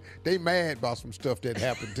dudes, they mad about some stuff that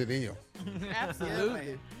happened to them.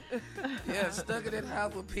 Absolutely. Yeah, stuck in that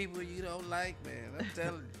house with people you don't like, man. I'm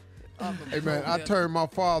telling you. Hey, man, I turned my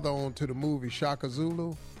father on to the movie Shaka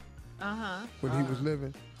Zulu Uh-huh. when he was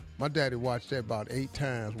living. My daddy watched that about 8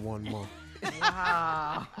 times 1 month.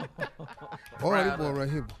 Wow. Boy, this boy right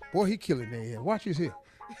here, boy, he killing their head. Watch his here.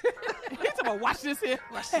 He's talking about watch this here.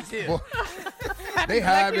 Watch this here. Boy, they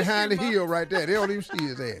hide behind the hill right there. They don't even see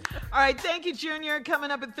his ass. All right, thank you, Junior. Coming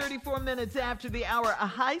up at 34 minutes after the hour, a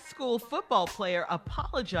high school football player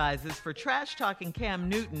apologizes for trash-talking Cam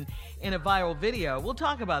Newton in a viral video. We'll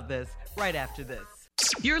talk about this right after this.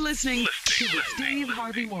 You're listening to the Steve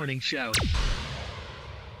Harvey Morning Show.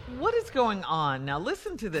 What is going on? Now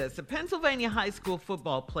listen to this. A Pennsylvania high school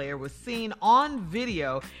football player was seen on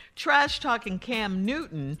video trash-talking Cam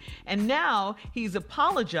Newton, and now he's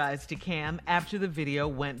apologized to Cam after the video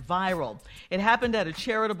went viral. It happened at a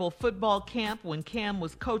charitable football camp when Cam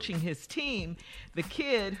was coaching his team. The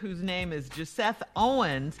kid, whose name is Joseph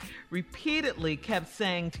Owens, repeatedly kept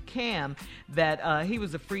saying to Cam that he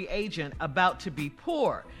was a free agent about to be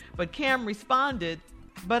poor. But Cam responded,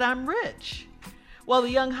 "But I'm rich." Well,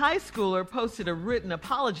 the young high schooler posted a written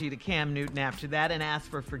apology to Cam Newton after that and asked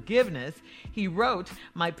for forgiveness. He wrote,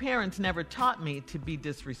 "My parents never taught me to be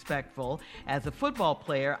disrespectful. As a football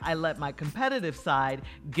player, I let my competitive side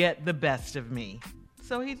get the best of me."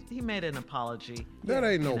 So he made an apology. That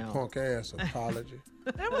ain't no punk ass apology.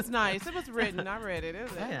 It was nice. It was written. I read it.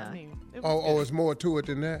 I mean, it was Oh, it's more to it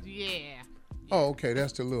than that? Yeah. Oh, okay.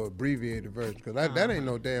 That's the little abbreviated version, because that ain't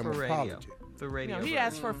no damn For radio. apology. The radio. He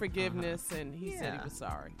asked for forgiveness, and he said he was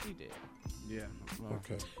sorry. He did. Yeah.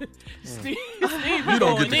 Okay. Steve You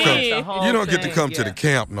don't get to come. You don't get to come to the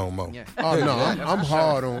camp no more. Yeah. Oh no, I'm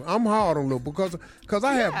hard on Lil because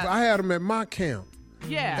I had him at my camp.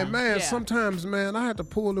 Yeah. And man, sometimes man, I had to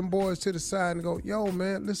pull them boys to the side and go, "Yo,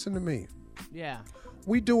 man, listen to me. Yeah.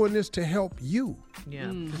 We doing this to help you.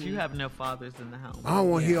 Yeah, because you have no fathers in the house. I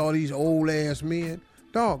don't want to hear all these old ass men.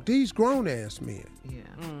 Dog, these grown ass men. Yeah.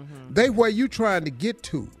 They where you trying to get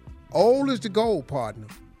to. Old is the goal, partner.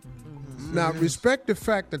 Now respect the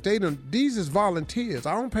fact that these is volunteers.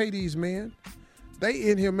 I don't pay these men. They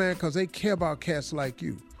in here, man, because they care about cats like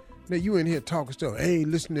you. Now you in here talking stuff. Ain't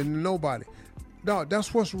listening to nobody. Dog,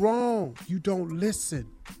 that's what's wrong. You don't listen.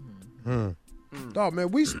 Dog,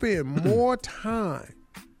 man, we spend more time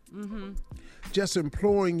just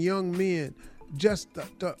imploring young men just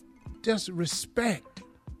respect.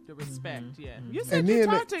 The respect, You said you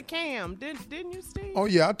talked to Cam, didn't you, Steve? Oh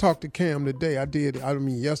yeah, I talked to Cam today.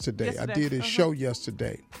 Yesterday. I did his show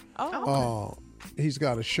yesterday. Oh, okay. He's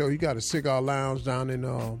got a show. He got a cigar lounge down in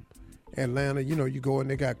Atlanta. You know, you go in,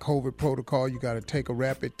 they got COVID protocol. You got to take a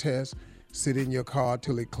rapid test, sit in your car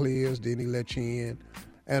till it clears, then he let you in.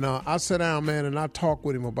 And I sat down, man, and I talked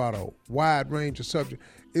with him about a wide range of subjects.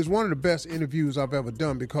 It's one of the best interviews I've ever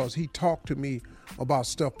done because he talked to me about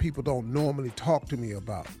stuff people don't normally talk to me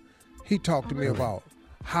about. He talked to me about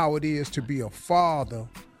how it is to be a father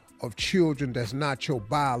of children that's not your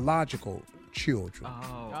biological children.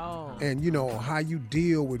 Oh. And, you know, how you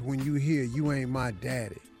deal with when you hear you ain't my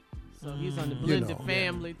daddy. So he's on the blended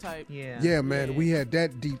family type. Yeah, man. We had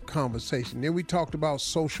that deep conversation. Then we talked about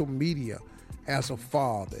social media as a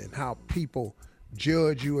father and how people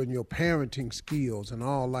judge you and your parenting skills and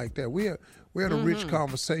all like that. We had a rich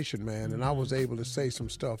conversation, man, and I was able to say some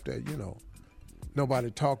stuff that, you know,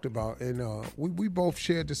 nobody talked about. And we both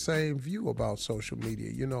shared the same view about social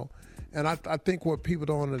media, you know. And I think what people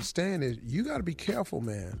don't understand is you got to be careful,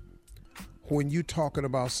 man, when you talking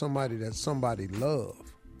about somebody that somebody love.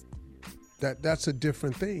 That's a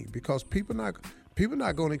different thing because people not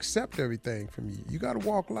going to accept everything from you. You got to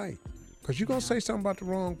walk light because you're going to say something about the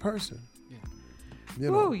wrong person. You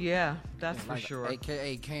know? Oh, yeah, that's for sure.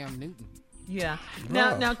 AKA Cam Newton. Yeah.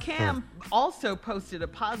 Now Cam also posted a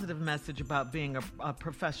positive message about being a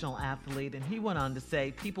professional athlete, and he went on to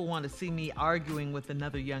say, "People want to see me arguing with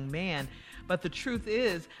another young man, but the truth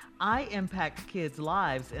is, I impact kids'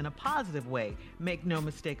 lives in a positive way. Make no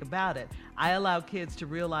mistake about it. I allow kids to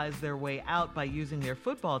realize their way out by using their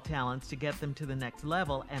football talents to get them to the next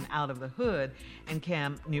level and out of the hood." And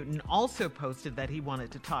Cam Newton also posted that he wanted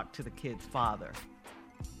to talk to the kid's father.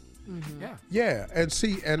 Yeah, and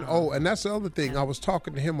see, and that's the other thing. I was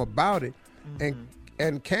talking to him about it,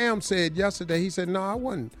 and Cam said yesterday, he said, "No, I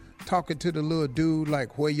wasn't talking to the little dude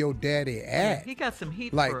like where your daddy at." Yeah, he got some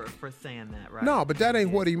heat like, for saying that, right? No, but that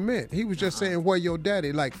ain't what he meant. He was just saying where your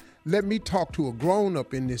daddy. Like, let me talk to a grown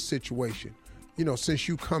up in this situation. You know, since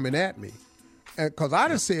you coming at me, because I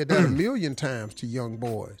done said that a million times to young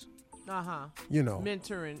boys. You know,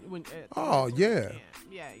 mentoring. Yeah.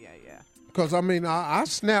 Because, I mean, I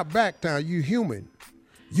snap back now. You human.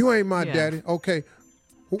 You ain't my daddy. Okay.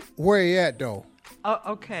 Where you at, though? Oh,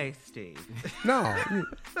 okay, Steve. No.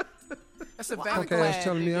 That's a valid okay, that's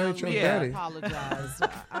telling me I ain't your daddy. I apologize.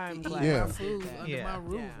 I'm glad. Eat my food under my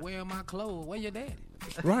roof. Wear my clothes. Where your daddy?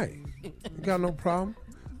 Right. You got no problem.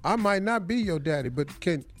 I might not be your daddy, but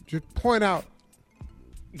can just point out.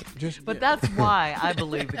 But that's why I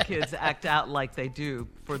believe the kids act out like they do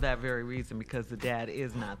for that very reason, because the dad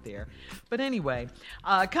is not there. But anyway,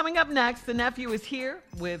 coming up next, the nephew is here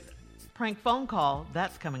with Prank Phone Call.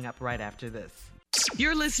 That's coming up right after this.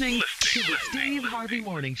 You're listening to the Steve Harvey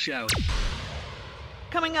Morning Show.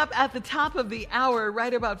 Coming up at the top of the hour,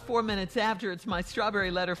 right about 4 minutes after, it's my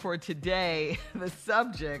strawberry letter for today. The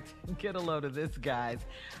subject, get a load of this, guys.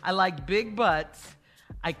 I like big butts.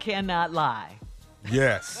 I cannot lie.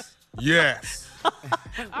 Yes. Yes.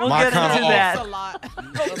 We'll My get kinda into off. that. a lot.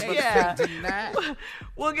 Yeah.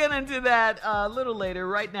 We'll get into that a little later.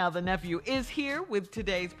 Right now, the nephew is here with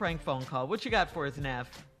today's prank phone call. What you got for us,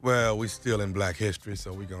 Neff? Well, we still in Black History,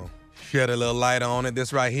 so we're going to shed a little light on it.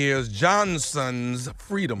 This right here is Johnson's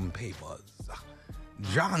Freedom Papers.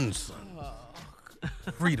 Johnson.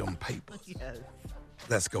 Freedom Papers. Yes.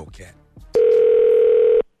 Let's go, Cat.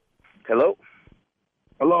 Hello?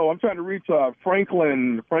 Hello, I'm trying to reach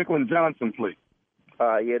Franklin Johnson, please.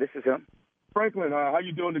 Yeah, this is him. Franklin, how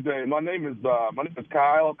you doing today? My name is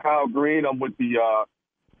Kyle Green. I'm with the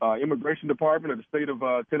Immigration Department of the state of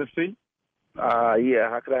Tennessee. Yeah,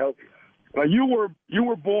 how could I help you? Now, you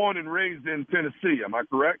were born and raised in Tennessee, am I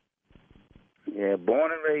correct? Yeah, born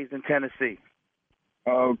and raised in Tennessee.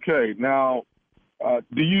 Okay. Now,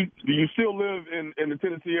 do you still live in the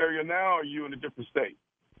Tennessee area now, or are you in a different state?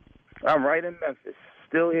 I'm right in Memphis,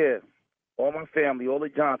 still here. All my family, all the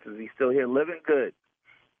Johnsons, he's still here, living good.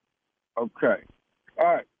 Okay. All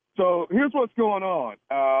right. So here's what's going on.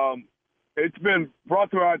 It's been brought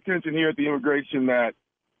to our attention here at the immigration that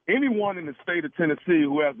anyone in the state of Tennessee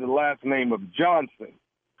who has the last name of Johnson,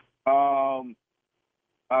 and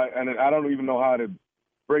I don't even know how to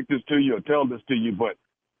break this to you or tell this to you, but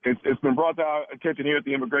it's been brought to our attention here at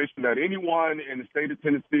the immigration that anyone in the state of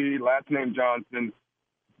Tennessee, last name Johnson,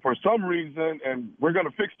 for some reason, and we're going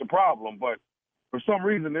to fix the problem, but for some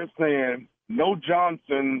reason they're saying no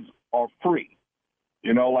Johnsons are free.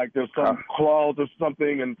 You know, like there's some clause or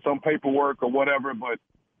something and some paperwork or whatever, but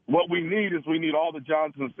what we need is all the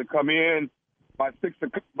Johnsons to come in by 6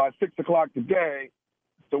 o'clock today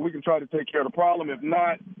so we can try to take care of the problem. If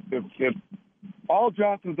not, if all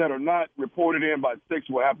Johnsons that are not reported in by 6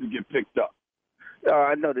 will have to get picked up.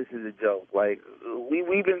 I know this is a joke. Like,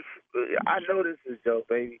 we've been, I know this is a joke,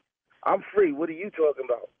 baby. I'm free. What are you talking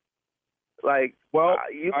about? Like, well,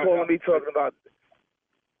 you calling me talking about,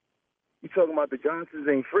 you talking about the Johnsons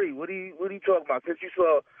ain't free. What are you talking about? Since you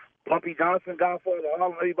saw Bumpy Johnson got for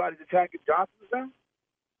all everybody's attacking Johnsons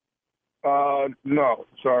now? No,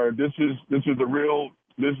 sorry. This is the real,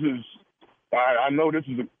 I know this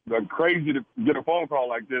is a crazy to get a phone call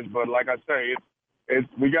like this, but like I say,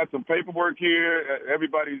 we got some paperwork here.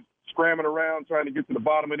 Everybody's scrambling around trying to get to the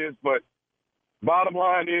bottom of this. But bottom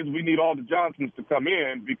line is we need all the Johnsons to come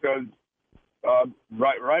in because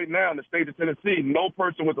right now in the state of Tennessee, no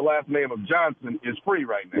person with the last name of Johnson is free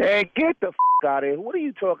right now. Man, get the out of here. What are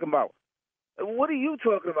you talking about? What are you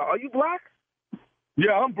talking about? Are you black?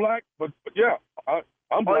 Yeah, I'm black, but yeah,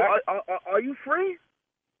 I'm black. Are you free?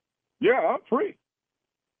 Yeah, I'm free.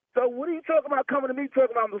 So what are you talking about coming to me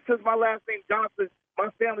talking about since my last name Johnson, my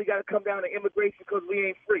family got to come down to immigration because we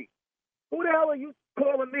ain't free? Who the hell are you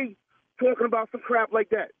calling me talking about some crap like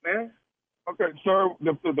that, man? Okay, sir,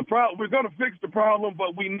 the problem, we're going to fix the problem,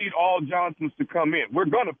 but we need all Johnsons to come in. We're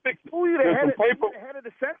going to fix it. Who are you, the head of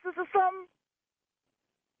the census or something?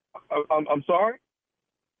 I'm sorry?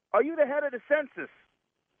 Are you the head of the census?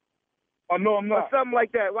 No, I'm not. Or something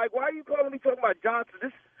like that. Like, why are you calling me talking about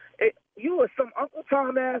Johnson? You are some Uncle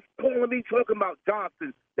Tom ass calling me talking about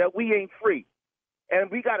Johnson, that we ain't free.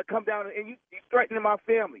 And we got to come down and you threatening my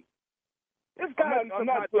family. This guy, I'm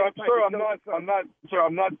not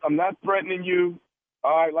threatening you.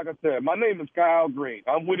 All right, like I said, my name is Kyle Green.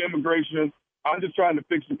 I'm with immigration. I'm just trying to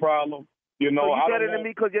fix the problem. You know, so you better than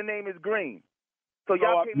me because your name is Green. So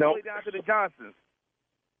y'all came all the way down to the Johnsons.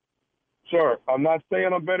 Sir, I'm not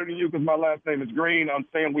saying I'm better than you because my last name is Green. I'm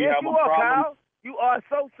saying we have a problem. Kyle. You are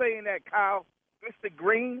so saying that, Kyle. Mr.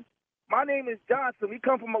 Green. My name is Johnson. We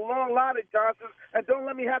come from a long line of Johnsons, and don't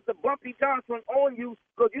let me have the Bumpy Johnson on you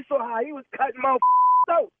because you saw how he was cutting my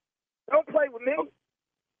out. Don't play with me.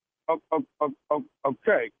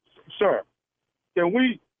 Okay, sir. Can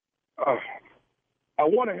we? I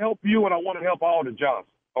want to help you, and I want to help all the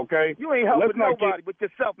Johnsons. Okay. You ain't helping nobody but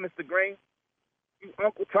yourself, Mr. Green. You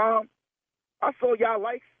Uncle Tom. I saw y'all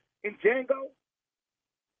likes in Django.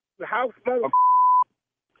 The house mode.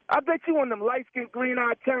 I bet you on them light-skinned,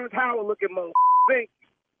 green-eyed Terrence Howard looking mother. Think.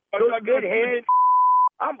 Those good heads.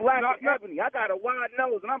 I'm black and ebony. I got a wide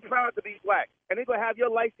nose, and I'm proud to be black. And they gonna have your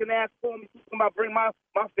light-skinned ass for me about bring my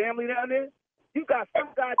family down there? You got some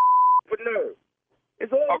guy for nerve.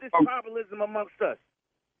 It's all this tribalism amongst us.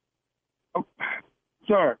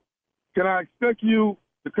 Sir, can I expect you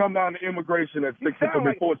to come down to immigration at 6 o'clock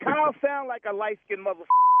before 6? Kyle sound like a light-skinned mother.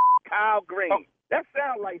 Kyle Green. That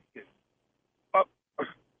sound light-skinned.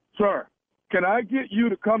 Sir, Can I get you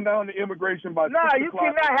to come down to immigration by 6 o'clock? Nah, you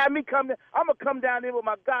cannot have me come there. I'm going to come down there with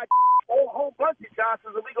my whole bunch of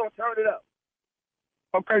Johnsons, and we going to turn it up.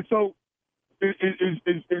 Okay, so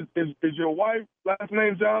is your wife last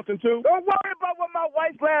name Johnson, too? Don't worry about what my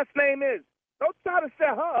wife's last name is. Don't try to set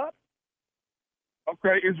her up.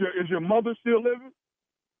 Okay, is your mother still living?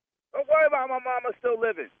 Don't worry about my mama still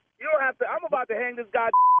living. You don't have to. I'm about to hang this guy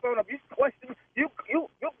phone up. You question. You've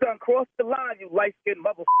done crossed the line, you light-skinned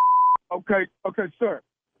mother. Okay, sir.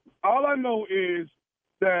 All I know is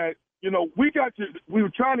that, we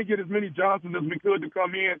were trying to get as many Johnsons as we could to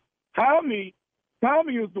come in. Tommy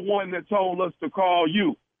is the one that told us to call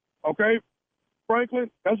you. Okay?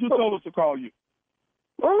 Franklin, that's who told us to call you.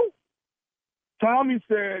 Who? Tommy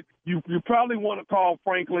said you probably want to call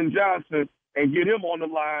Franklin Johnson and get him on the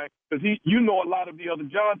line because you know a lot of the other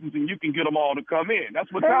Johnsons and you can get them all to come in.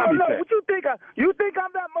 That's what Tommy said. What you think? You think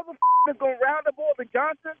I'm that motherfucker that's going to round up all the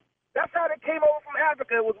Johnsons? That's how they came over from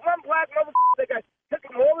Africa. It was one black motherfucker that took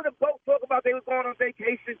them all in the boat, talk about they was going on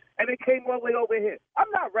vacation, and they came all the way over here. I'm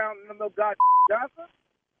not rounding them no goddamn Johnson.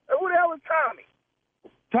 Who the hell is Tommy?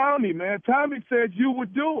 Tommy, man. Tommy said you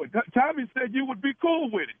would do it. Tommy said you would be cool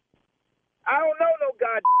with it. I don't know no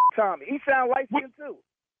goddamn Tommy. He sound light-skinned too.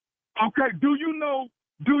 Okay, do you know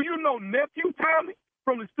nephew Tommy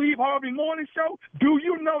from the Steve Harvey Morning Show? Do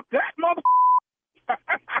you know that motherfucker?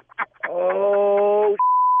 Oh,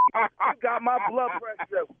 you got my blood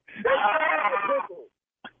pressure.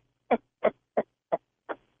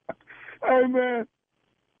 Hey, man.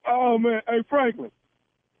 Oh, man. Hey, Franklin.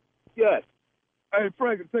 Yes. Hey,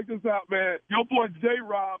 Franklin, check this out, man. Your boy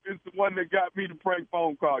J-Rob is the one that got me to prank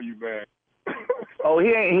phone call you, man. Oh, he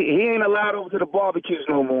ain't allowed over to the barbecues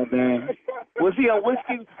no more, man. Was he on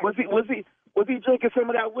whiskey? Was he drinking some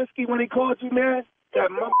of that whiskey when he called you, man? I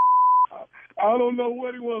don't know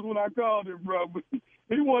what he was when I called him, bro, but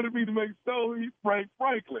he wanted me to make sure he pranked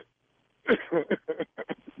Franklin.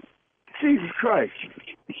 Jesus Christ.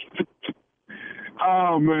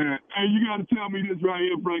 Oh, man. Hey, you got to tell me this right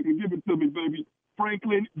here, Franklin. Give it to me, baby.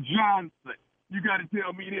 Franklin Johnson. You got to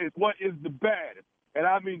tell me this. What is the baddest, and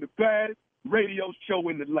I mean the baddest, radio show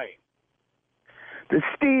in the land? The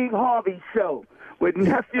Steve Harvey Show with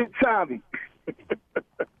nephew Tommy.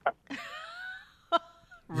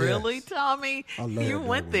 Really, yes. Tommy? You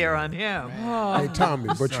went there on him. Hey, Tommy,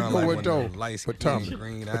 but you know what, though? But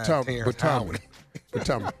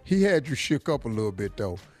Tommy, he had you shook up a little bit,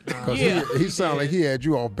 though. Because he sounded like he had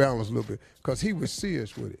you off balance a little bit because he was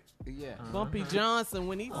serious with it. Yeah. Bumpy Johnson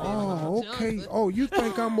when he said Oh, okay. Johnson. Oh, you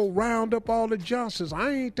think I'm going to round up all the Johnsons.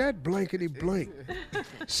 I ain't that blankety blank.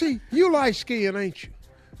 See, you light-skinned, ain't you?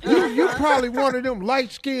 You probably one of them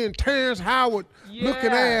light-skinned Terrence Howard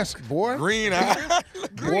looking ass, boy. Green eye.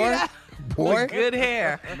 Boy. With good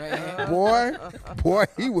hair. Boy,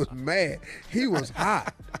 he was mad. He was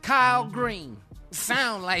hot. Kyle Green.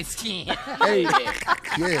 Sound like skin. Hey,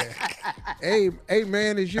 yeah. Hey,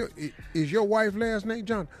 man, is your wife last name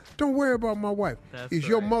John? Don't worry about my wife. Is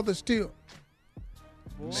your mother still?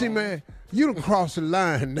 Boy. See, man, you done crossed the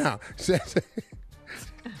line now.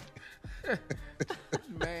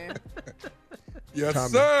 Man. Yes, Tommy,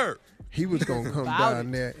 sir. He was going to come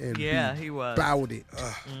down there and he was. Bout it.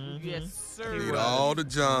 Yes, sir. Need all the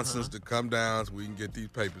Johnsons to come down so we can get these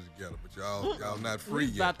papers together. But y'all not free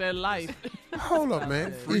yet. About that life. Hold up,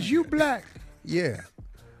 man. Is you black? Yeah.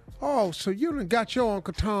 Oh, so you done got your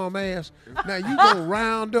Uncle Tom ass. Now you gonna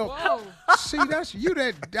round up. Whoa. See, that's you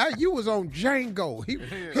that you was on Django. He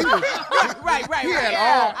was right. He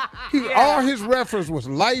had all his reference was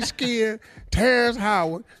light skin, Terrence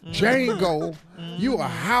Howard, Django. You a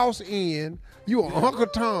house in. You a Uncle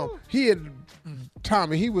Tom.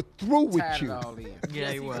 Tommy, he was through with you.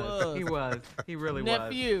 Yeah, he was. He was. He really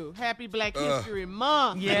Nephew, happy Black History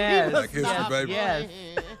Month. Yes. Black History, baby. Yes.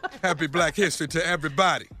 Happy Black History to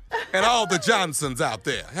everybody. And all the Johnsons out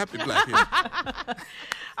there. Happy Black History.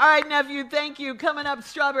 All right, nephew, thank you. Coming up,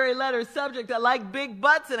 Strawberry Letter subject, I like big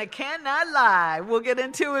butts and I cannot lie. We'll get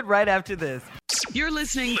into it right after this. You're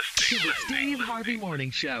listening to the Steve Harvey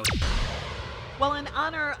Morning Show. Well, in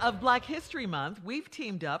honor of Black History Month, we've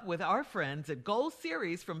teamed up with our friends at Gold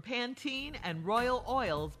Series from Pantene and Royal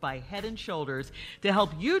Oils by Head & Shoulders to help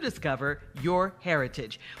you discover your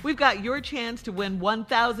heritage. We've got your chance to win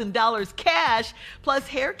 $1,000 cash plus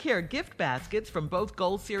hair care gift baskets from both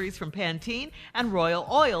Gold Series from Pantene and Royal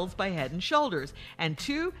Oils by Head & Shoulders, and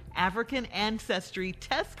 2 African Ancestry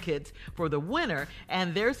test kits for the winner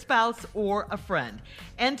and their spouse or a friend.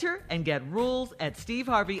 Enter and get rules at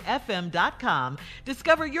steveharveyfm.com.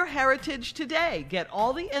 Discover your heritage today. Get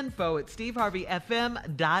all the info at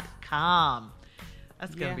steveharveyfm.com.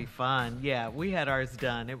 That's going to be fun. Yeah, we had ours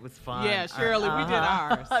done. It was fun. Yeah, Shirley, we did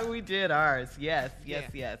ours. We did ours. Yes.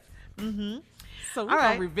 Mm-hmm. So we're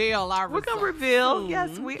going to reveal our results. We're going to reveal. Soon.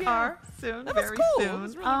 Yes, we are. Soon. That was very cool. soon. It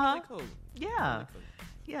was really cool. Yeah. Really cool.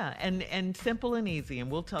 Yeah, and simple and easy, and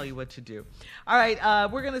we'll tell you what to do. All right,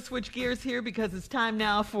 we're going to switch gears here because it's time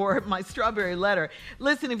now for my strawberry letter.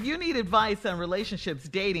 Listen, if you need advice on relationships,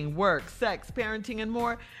 dating, work, sex, parenting, and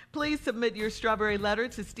more, please submit your strawberry letter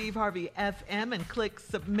to Steve Harvey FM and click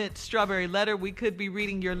Submit Strawberry Letter. We could be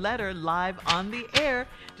reading your letter live on the air,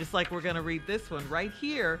 just like we're going to read this one right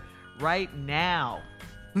here, right now.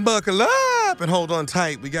 Buckle up and hold on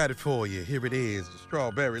tight. We got it for you. Here it is, the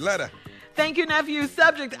strawberry letter. Thank you, nephew.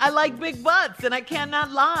 Subject, I like big butts, and I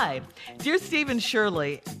cannot lie. Dear Steve and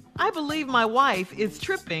Shirley, I believe my wife is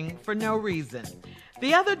tripping for no reason.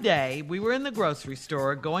 The other day, we were in the grocery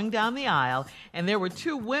store going down the aisle, and there were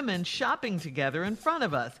two women shopping together in front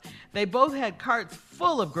of us. They both had carts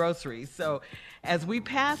full of groceries, so as we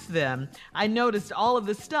passed them, I noticed all of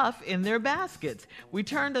the stuff in their baskets. We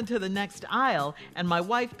turned into the next aisle, and my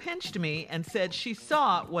wife pinched me and said she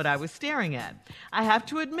saw what I was staring at. I have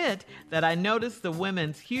to admit that I noticed the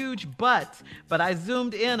women's huge butts, but I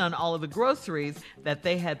zoomed in on all of the groceries that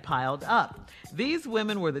they had piled up. These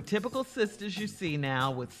women were the typical sisters you see now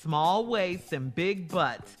with small waists and big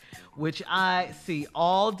butts, which I see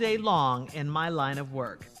all day long in my line of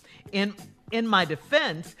work. In my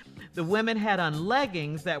defense, the women had on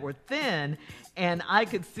leggings that were thin, and I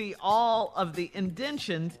could see all of the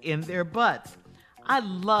indentions in their butts. I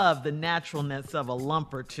love the naturalness of a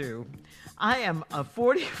lump or two. I am a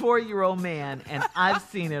 44-year-old man, and I've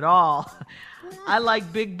seen it all. I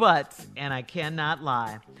like big butts, and I cannot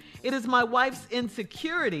lie. It is my wife's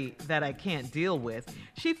insecurity that I can't deal with.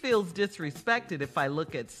 She feels disrespected if I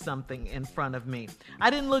look at something in front of me.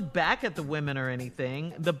 I didn't look back at the women or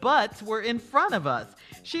anything. The butts were in front of us.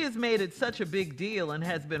 She has made it such a big deal and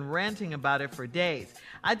has been ranting about it for days.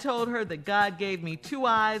 I told her that God gave me two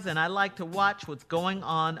eyes and I like to watch what's going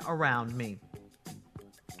on around me.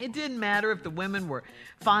 It didn't matter if the women were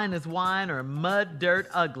fine as wine or mud, dirt,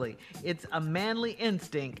 ugly. It's a manly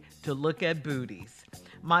instinct to look at booties.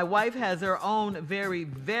 My wife has her own very,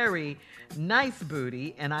 very nice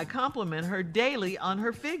booty, and I compliment her daily on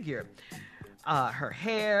her figure, her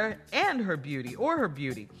hair, and her beauty.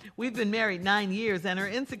 We've been married 9 years, and her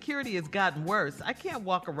insecurity has gotten worse. I can't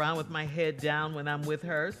walk around with my head down when I'm with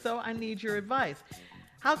her, so I need your advice.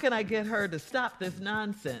 How can I get her to stop this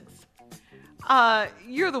nonsense?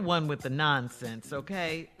 You're the one with the nonsense,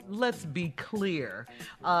 okay? Let's be clear.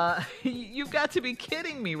 You've got to be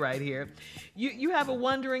kidding me right here. You have a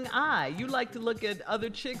wandering eye. You like to look at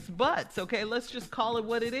other chicks' butts, okay? Let's just call it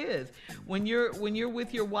what it is. When you're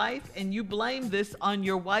with your wife and you blame this on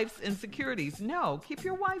your wife's insecurities. No, keep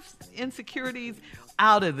your wife's insecurities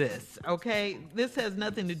out of this, okay? This has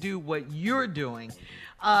nothing to do with what you're doing.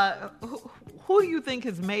 Who do you think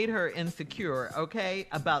has made her insecure, okay,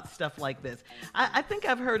 about stuff like this? I think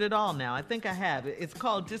I've heard it all now. I think I have. It's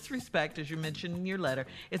called disrespect, as you mentioned in your letter.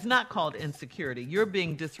 It's not called insecurity. You're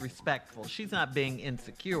being disrespectful. She's not being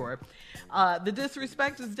insecure. The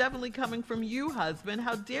disrespect is definitely coming from you, husband.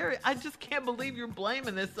 How dare I just can't believe you're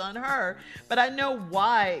blaming this on her, but I know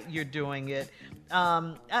why you're doing it.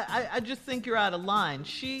 I just think you're out of line.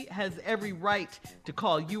 She has every right to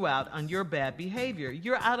call you out on your bad behavior.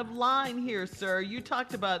 You're out of line here, sir. You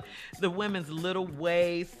talked about the women's little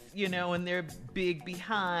waists, and their big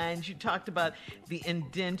behinds. You talked about the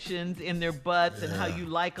indentions in their butts and how you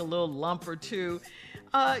like a little lump or two.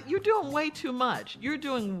 You're doing way too much. You're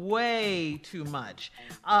doing way too much.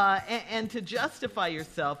 And to justify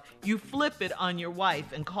yourself, you flip it on your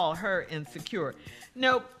wife and call her insecure.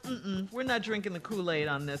 Nope, we're not drinking the Kool-Aid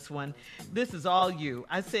on this one. This is all you.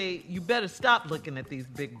 I say you better stop looking at these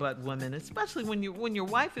big butt women, especially when your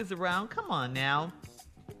wife is around. Come on now.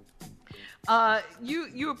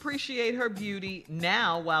 You appreciate her beauty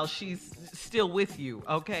now while she's still with you,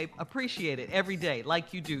 okay? Appreciate it every day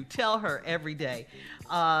like you do. Tell her every day,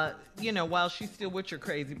 while she's still with your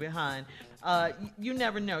crazy behind. You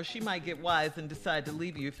never know. She might get wise and decide to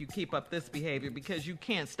leave you if you keep up this behavior because you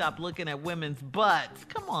can't stop looking at women's butts.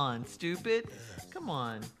 Come on, stupid. Come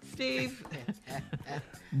on, Steve.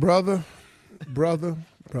 Brother.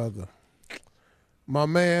 My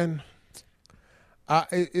man,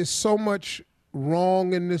 it's so much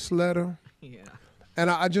wrong in this letter. Yeah. And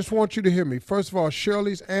I just want you to hear me. First of all,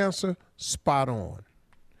 Shirley's answer, spot on.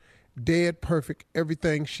 Dead perfect.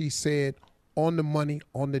 Everything she said, on the money,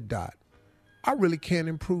 on the dot. I really can't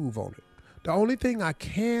improve on it. The only thing I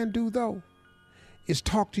can do, though, is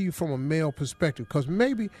talk to you from a male perspective. Because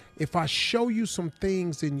maybe if I show you some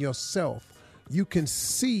things in yourself, you can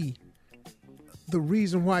see the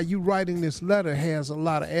reason why you writing this letter has a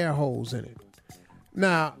lot of air holes in it.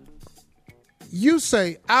 Now, you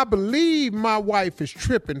say, I believe my wife is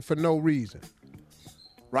tripping for no reason.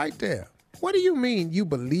 Right there. What do you mean you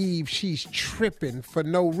believe she's tripping for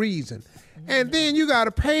no reason? And then you got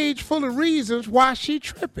a page full of reasons why she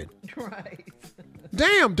tripping. Right.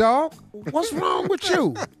 Damn, dog. What's wrong with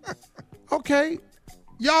you? Okay.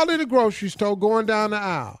 Y'all in the grocery store going down the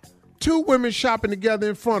aisle. Two women shopping together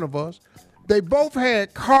in front of us. They both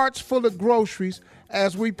had carts full of groceries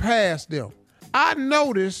as we passed them. I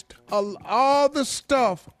noticed all the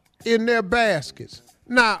stuff in their baskets.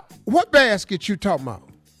 Now, what basket you talking about?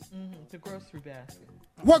 The grocery basket.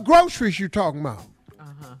 What groceries you talking about?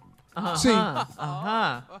 See,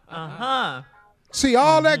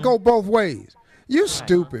 all that go both ways. You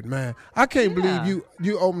stupid, man. I can't believe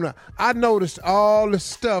you open up. I noticed all the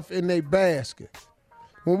stuff in their basket.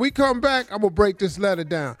 When we come back, I'm going to break this letter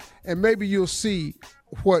down, and maybe you'll see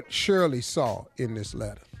what Shirley saw in this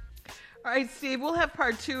letter. All right, Steve, we'll have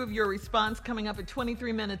part 2 of your response coming up at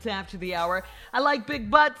 23 minutes after the hour. I like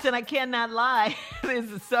big butts, and I cannot lie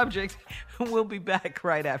is the subject. We'll be back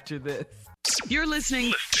right after this. You're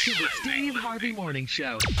listening to the Steve Harvey Morning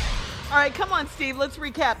Show. All right, come on, Steve. Let's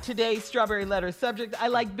recap today's Strawberry Letter subject. I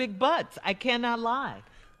like big butts. I cannot lie.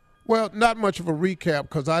 Well, not much of a recap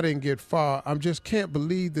because I didn't get far. I just can't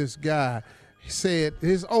believe this guy said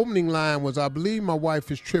his opening line was, I believe my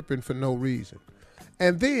wife is tripping for no reason.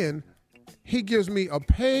 And then he gives me a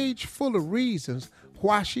page full of reasons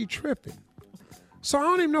why she tripping. So I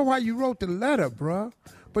don't even know why you wrote the letter, bruh.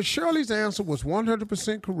 But Shirley's answer was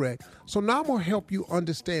 100% correct. So now I'm going to help you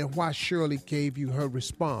understand why Shirley gave you her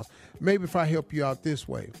response. Maybe if I help you out this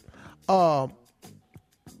way. We're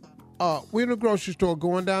in the grocery store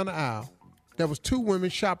going down the aisle. There was two women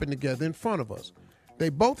shopping together in front of us. They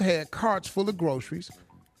both had carts full of groceries.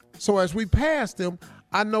 So as we passed them,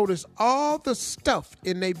 I noticed all the stuff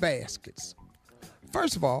in their baskets.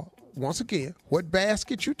 First of all, once again, what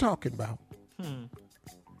basket you talking about?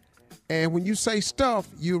 And when you say stuff,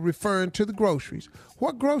 you're referring to the groceries.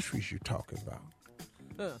 What groceries you talking about?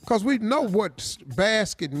 Because we know what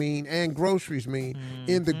basket mean and groceries mean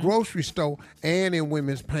in the grocery store and in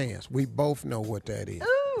women's pants. We both know what that is.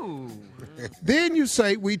 Ooh. Then you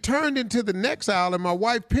say, we turned into the next aisle and my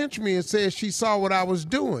wife pinched me and said she saw what I was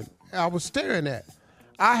doing. I was staring at.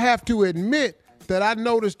 I have to admit that I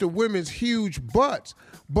noticed the women's huge butts,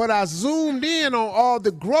 but I zoomed in on all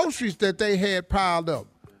the groceries that they had piled up.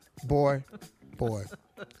 Boy.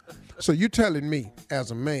 So you telling me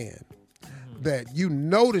as a man that you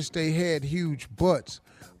noticed they had huge butts,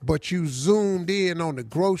 but you zoomed in on the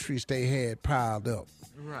groceries they had piled up.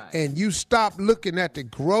 Right. And you stopped looking at the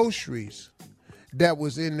groceries that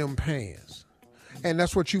was in them pants. And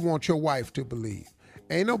that's what you want your wife to believe.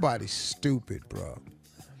 Ain't nobody stupid, bro.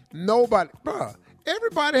 Nobody, bro.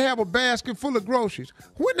 Everybody have a basket full of groceries.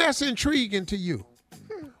 When that's intriguing to you?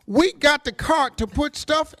 We got the cart to put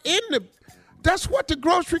stuff in the... That's what the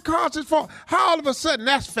grocery cart is for. How all of a sudden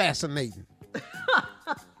that's fascinating?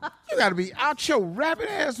 You got to be out your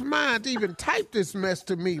rabbit-ass mind to even type this mess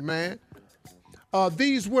to me, man.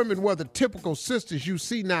 These women were the typical sisters you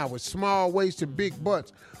see now with small waists and big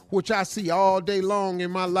butts, which I see all day long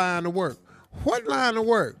in my line of work. What line of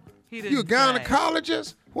work? You a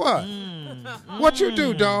gynecologist? What? What you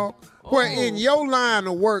do, dog? Where in your line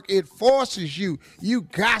of work, it forces you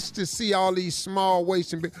got to see all these small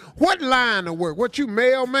waists and big. What line of work? What, you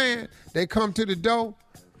mailman? They come to the door?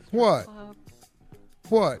 What?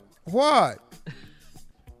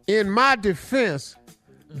 In my defense,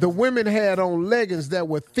 the women had on leggings that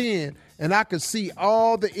were thin, and I could see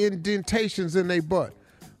all the indentations in their butt.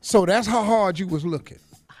 So that's how hard you was looking.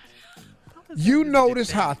 You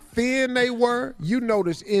noticed how thin they were. You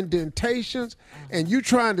noticed indentations, and you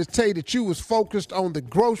trying to say that you was focused on the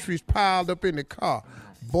groceries piled up in the car.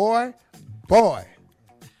 Boy.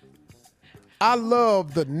 I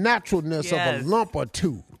love the naturalness of a lump or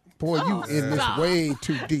two. Boy, you in this way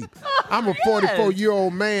too deep. I'm a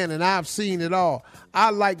 44-year-old man, and I've seen it all. I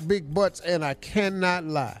like big butts, and I cannot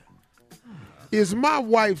lie. Is my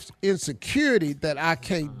wife's insecurity that I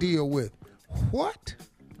can't deal with? What?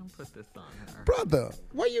 Don't put this on her. Brother,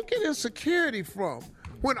 where you get insecurity from?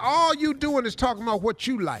 When all you doing is talking about what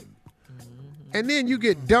you like. And then you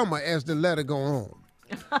get dumber as the letter go on.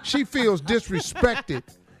 She feels disrespected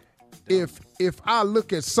if I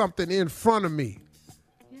look at something in front of me.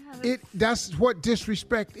 That's what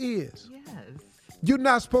disrespect is. Yes. You're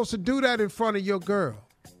not supposed to do that in front of your girl.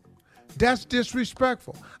 That's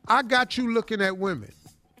disrespectful. I got you looking at women.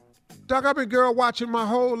 Doc, I've been girl watching my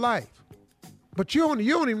whole life. But you don't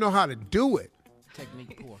even know how to do it.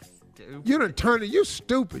 Technique poor. You done turned it. You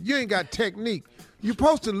stupid. You ain't got technique. You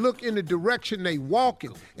supposed to look in the direction they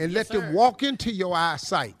walking and let them walk into your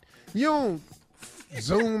eyesight. You don't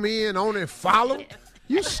zoom in on and follow.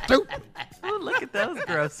 You stupid. Oh, look at those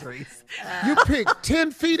groceries. You pick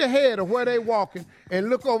 10 feet ahead of where they walking and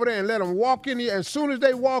look over there and let them walk in here. As soon as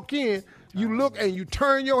they walk in, you look and you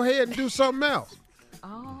turn your head and do something else.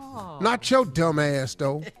 Oh. Not your dumb ass,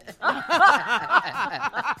 though.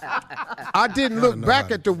 I didn't look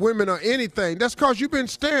back at the women or anything. That's because you've been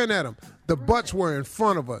staring at them. The butts were in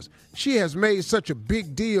front of us. She has made such a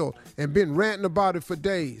big deal and been ranting about it for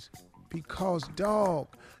days. Because, dog,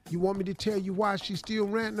 you want me to tell you why she's still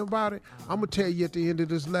ranting about it? I'm going to tell you at the end of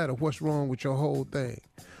this letter what's wrong with your whole thing.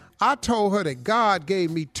 I told her that God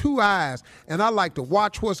gave me 2 eyes, and I like to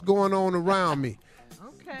watch what's going on around me.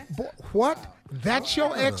 Okay. What? That's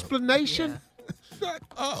your explanation? Yeah. Shut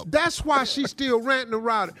up. That's why she's still ranting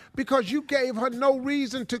around it, because you gave her no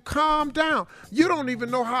reason to calm down. You don't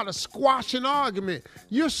even know how to squash an argument.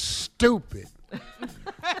 You're stupid.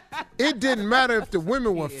 It didn't matter if the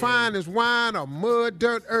women were fine as wine or mud,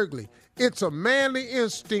 dirt, ugly. It's a manly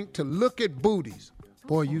instinct to look at booties.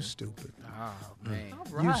 Boy, you stupid. Oh, man.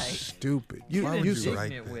 Right. You stupid. You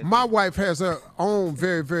right My wife has her own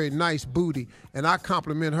very, very nice booty, and I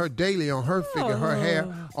compliment her daily on her figure, her hair,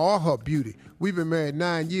 or her beauty. We've been married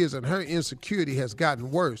 9 years, and her insecurity has gotten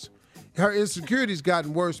worse. Her insecurity's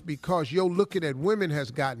gotten worse because your looking at women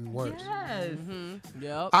has gotten worse. Yes. Mm-hmm.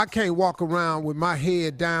 Yep. I can't walk around with my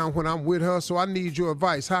head down when I'm with her, so I need your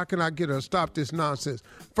advice. How can I get her to stop this nonsense?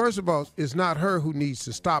 First of all, it's not her who needs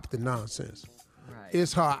to stop the nonsense.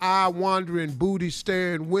 It's her eye-wandering,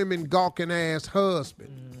 booty-staring, women-gawking-ass husband.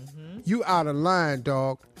 Mm-hmm. You out of line,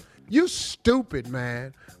 dog. You stupid,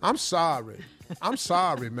 man. I'm sorry. I'm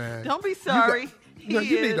sorry, man. Don't be sorry. You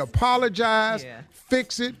need to apologize,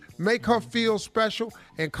 fix it, make her feel special,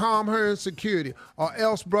 and calm her insecurity. Or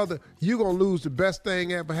else, brother, you're going to lose the best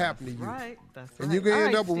thing ever happened to you. Right. That's right. And you're going to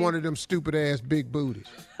end up with one of them stupid-ass big booties.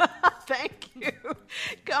 Thank you.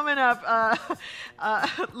 Coming up,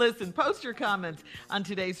 listen, post your comments on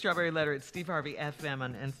today's Strawberry Letter at Steve Harvey FM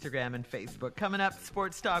on Instagram and Facebook. Coming up,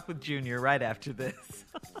 Sports Talk with Junior right after this.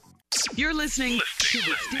 You're listening to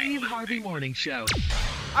the Steve Harvey Morning Show.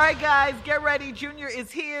 All right, guys, get ready. Junior is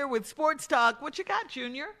here with Sports Talk. What you got,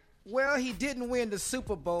 Junior? Well, he didn't win the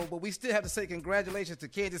Super Bowl, but we still have to say congratulations to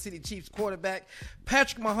Kansas City Chiefs quarterback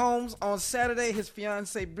Patrick Mahomes. On Saturday, his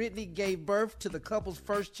fiancee Brittany gave birth to the couple's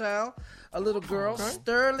first child, a little girl.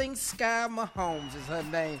 Sterling Sky Mahomes is her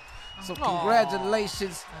name. So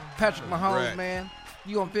congratulations, Patrick Mahomes, man.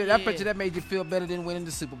 You gonna feel? I bet you that made you feel better than winning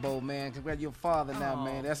the Super Bowl, man. Congrats, your father now,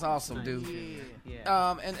 man. That's awesome, dude.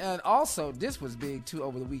 And also, this was big too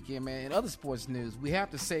over the weekend, man. In other sports news, we have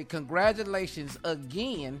to say congratulations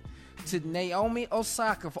again to Naomi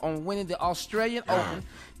Osaka on winning the Australian Open.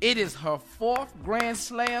 It is her 4th Grand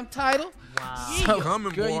Slam title. Wow. So,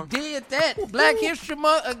 Coming, girl, boy. you did that. Black History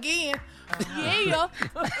Month again.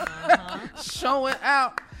 Showing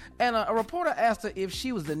out. And a reporter asked her if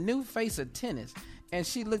she was the new face of tennis. And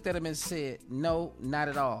she looked at him and said, no, not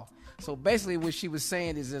at all. So basically what she was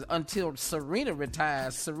saying is that until Serena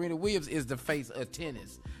retires, Serena Williams is the face of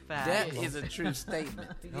tennis. That is a true statement.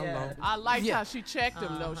 I liked how she checked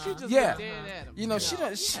him, though. She just looked dead at him. You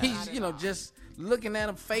know, just looking at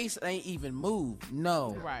him face ain't even moved.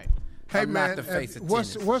 No. Right. Hey, I'm man, not the face of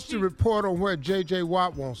what's tennis. the report on where J.J.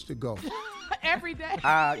 Watt wants to go? Every day.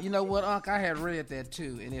 You know what, Unc? I had read that,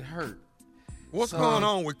 too, and it hurt. What's going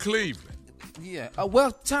on with Cleveland? Yeah.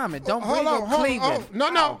 Well, Tommy, don't bring up Cleveland.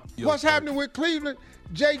 No. What's happening with Cleveland?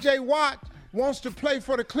 J.J. Watt wants to play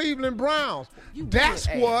for the Cleveland Browns. That's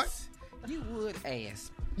what. You would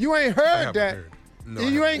ask. You ain't heard that. Heard. No,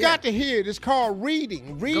 you ain't got to hear it. It's called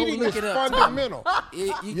reading. Reading is fundamental.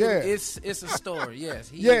 It's a story, yes.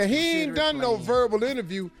 He ain't done no verbal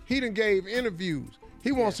interview. He done gave interviews.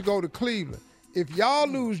 He wants to go to Cleveland. If y'all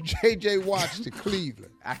lose J.J. Watts to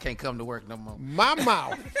Cleveland, I can't come to work no more. My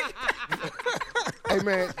mouth. Hey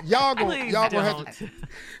man, y'all gonna have to.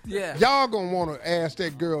 Yeah. Y'all gonna want to ask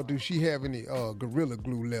that girl, do she have any Gorilla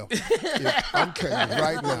Glue left? I'm telling you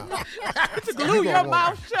right now. To glue your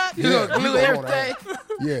mouth shut. You gonna glue everything.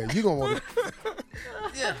 You gonna want to.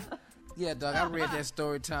 Yeah. Yeah, dog. I read that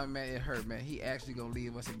story, Tommy, man. It hurt, man. He actually gonna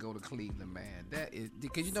leave us and go to Cleveland, man. That is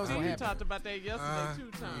because you know what's gonna happen. You talked about that yesterday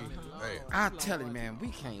too, Tommy. I tell you, man, we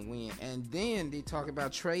can't win. And then they talk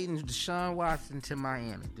about trading Deshaun Watson to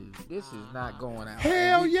Miami, dude. This is not going out.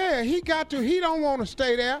 Hell yeah, he got to. He don't want to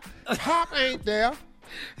stay there. Pop ain't there.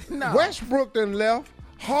 No. Westbrook done left.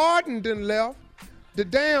 Harden done left. The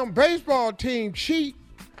damn baseball team cheat.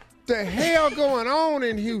 the hell going on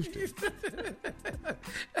in Houston?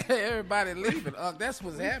 Everybody leaving. That's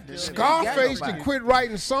what's happening. Scarface to quit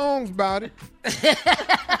writing songs about it.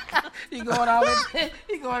 He going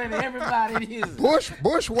into everybody in Houston.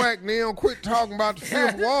 Bushwhack them quit talking about the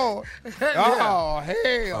Fifth Ward. Oh,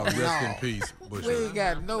 hell Rest no. in peace, Bushwick. We ain't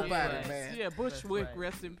got nobody, man. Yeah, Bushwick,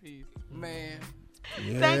 rest in peace. Man.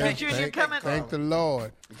 Yeah, Thank you, Junior. Thank the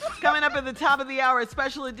Lord. Coming up at the top of the hour, a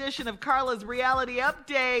special edition of Carla's Reality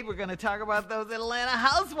Update. We're going to talk about those Atlanta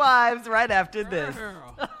housewives right after this.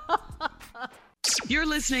 You're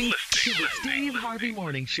listening to the Steve Harvey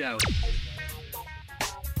Morning Show.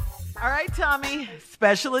 All right, Tommy,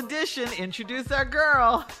 special edition. Introduce our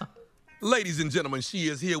girl. Ladies and gentlemen, she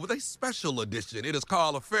is here with a special edition. It is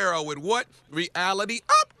Carla Farrow with what? Reality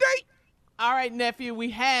Update. All right, nephew, we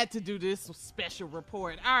had to do this special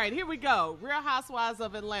report. All right, here we go. Real Housewives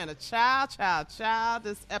of Atlanta. Child.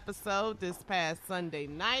 This episode this past Sunday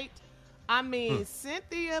night. I mean,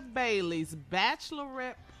 Cynthia Bailey's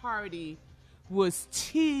bachelorette party was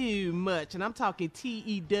too much. And I'm talking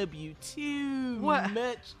T-E-W, too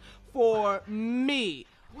much for me.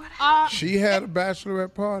 She had a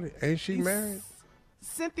bachelorette party. Ain't she married?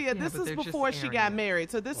 Cynthia, this is before she got married.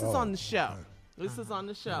 So this is on the show. Okay. This is on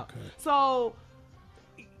the show. Okay. So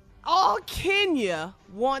all Kenya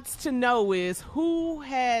wants to know is who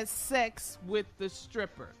had sex with the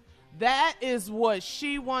stripper. That is what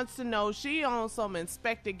she wants to know. She on some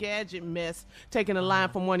Inspector Gadget mess, taking a line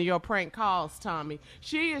from one of your prank calls, Tommy.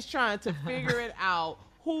 She is trying to figure it out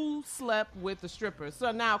who slept with the stripper.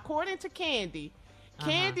 So now, according to Candy,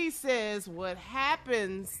 Candy says what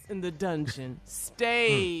happens in the dungeon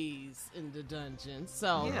stays in the dungeon.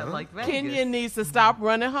 So like Kenya needs to stop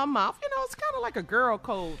running her mouth. You know, it's kind of like a girl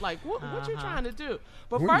code. Like, what you trying to do?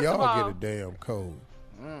 But when first y'all of all, get a damn code.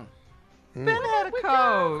 Ben had a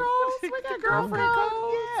code. We got girlfriend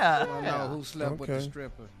code. Yeah. I don't know who slept with the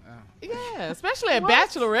stripper. Yeah, especially at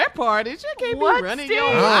bachelorette parties. You can't be running your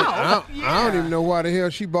I mouth. don't even know why the hell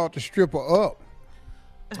she bought the stripper up.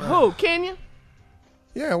 Who, Kenya?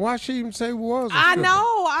 Yeah, why she even say who was a I stripper? know.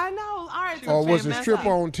 All right. Or was the stripper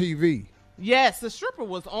on TV? Yes, the stripper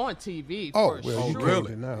was on TV. Oh, for well, you sure. can't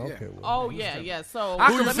deny. Okay, well. Oh, yeah. So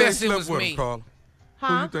Who you think slept with him, Carla? Huh?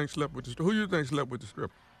 Who you think slept with the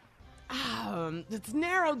stripper? It's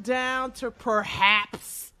narrowed down to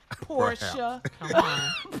perhaps Portia. Come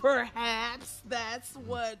on. Perhaps that's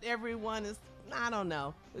what everyone is. I don't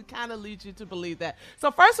know. It kind of leads you to believe that. So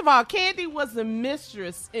first of all, Candy was the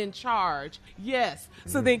mistress in charge. Yes.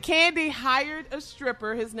 So then Candy hired a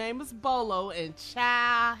stripper. His name was Bolo, and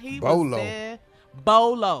he was there.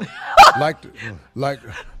 Bolo. like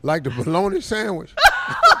the bologna sandwich.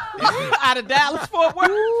 Out of Dallas, Fort Worth.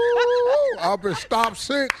 Up at Stop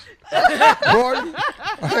 6. Boy,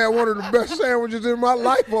 I had one of the best sandwiches in my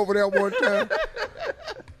life over there one time.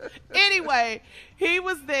 Anyway, he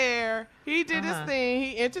was there. He did his thing.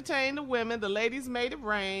 He entertained the women. The ladies made it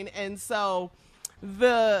rain. And so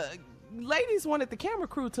the ladies wanted the camera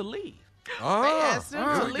crew to leave. They asked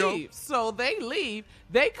them to leave. So they leave.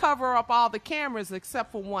 They cover up all the cameras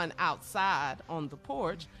except for one outside on the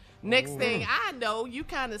porch. Next thing I know, you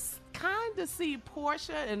kind of see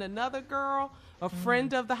Portia and another girl, a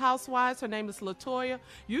friend of the housewives. Her name is LaToya.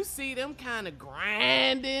 You see them kind of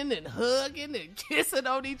grinding and hugging and kissing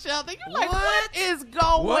on each other. You're like, what is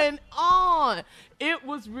going on? It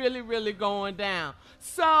was really, really going down.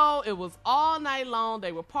 So it was all night long.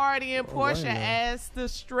 They were partying. Portia asked the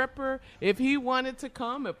stripper if he wanted to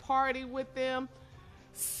come and party with them.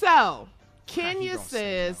 So Kenya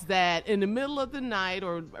says that in the middle of the night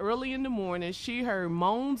or early in the morning, she heard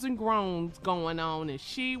moans and groans going on, and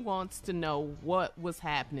she wants to know what was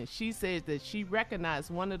happening. She says that she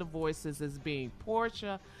recognized one of the voices as being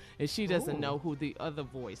Portia, and she doesn't know who the other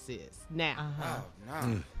voice is. Now,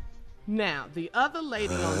 now the other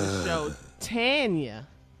lady on the show, Tanya,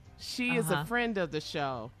 she is a friend of the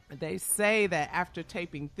show. They say that after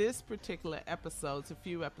taping this particular episode, a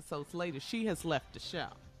few episodes later, she has left the show.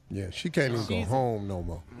 Yeah, she can't even go home no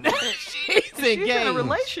more. She's engaged. She's in a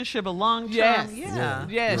relationship, a long term. Yes.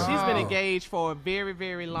 Yeah, she's been engaged for a very,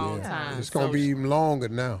 very long time. It's going to be even longer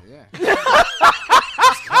now.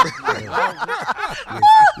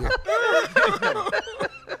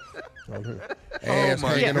 Ass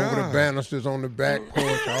hanging over the banisters on the back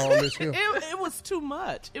porch, all this here. It was too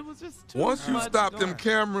much. It was just too much. Once you stop them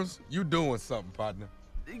cameras, you doing something, partner.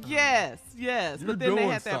 Yes. But then they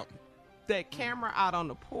had that camera out on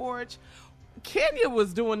the porch. Kenya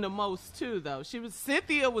was doing the most too, though.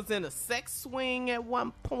 Cynthia was in a sex swing at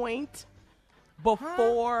one point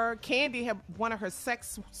before Candy had one of her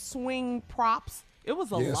sex swing props. It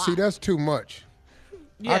was a lot. See, that's too much.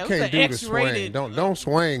 Yeah, I can't do the X-rated. swing. Don't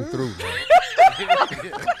swing through, man.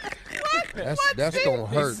 That's gonna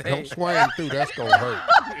hurt. Don't swing through. That's gonna hurt.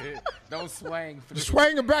 Don't swing through. You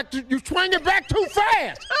swing it back too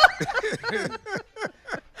fast.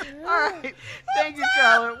 All right. Thank you,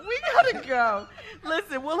 Carla. We gotta go.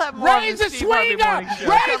 Listen, we'll have more Raise of the the Steve Harvey swing up. Morning Show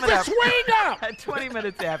Raise coming the up swing up. 20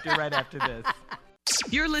 minutes right after this.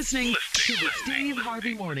 You're listening to the Steve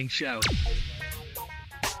Harvey Morning Show.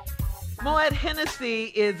 Moet Hennessy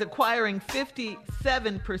is acquiring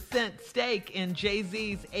 57% stake in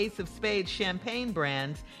Jay-Z's Ace of Spades champagne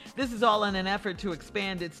brand. This is all in an effort to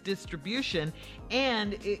expand its distribution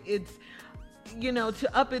and it's, to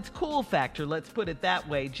up its cool factor, let's put it that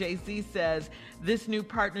way. Jay-Z says this new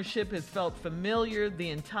partnership has felt familiar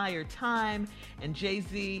the entire time, and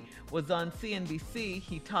Jay-Z was on CNBC.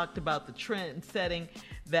 He talked about the trend setting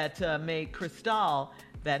that made Cristal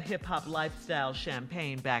that hip-hop lifestyle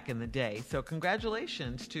champagne back in the day. So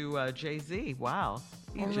congratulations to Jay-Z. Wow.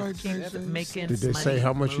 He just keeps making Did they say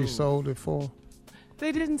how much he sold it for?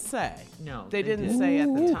 They didn't say. No. They didn't say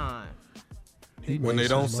at the time. When they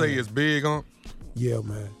don't say it's big on. Yeah,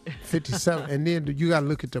 man. 57. And then you got to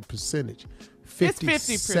look at the percentage. It's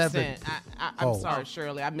 50%. I'm Oh. sorry,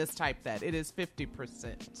 Shirley. I mistyped that. It is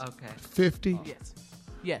 50%. Okay. 50? Yes.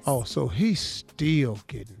 Yes. Oh, so he's still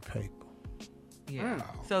getting paper. Yeah.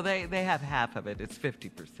 So they have half of it. It's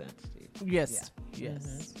 50%, Steve. Yes. Yeah.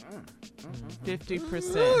 Yes.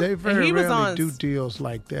 50%. They very he was rarely on do deals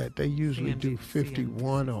like that. They usually do CNBC.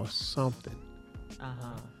 51 or something.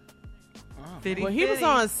 Well, he was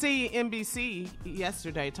on CNBC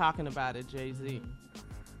yesterday talking about it, Jay-Z.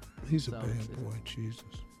 He's a bad boy, Jesus.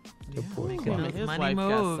 That boy making quiet. those His money wife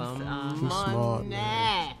got moves. some He's smart,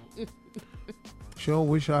 man. Sure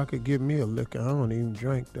wish I could get me a liquor. I don't even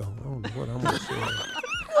drink, though. I don't know what I'm going to say.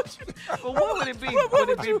 Well, what would it be? Would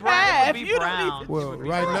it be brown? It would be brown. Well,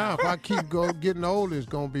 right now, if I keep getting older, it's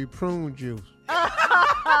going to be prune juice. All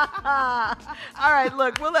right,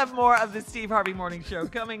 look, we'll have more of the Steve Harvey Morning Show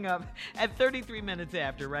coming up at 33 minutes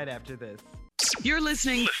after, right after this. You're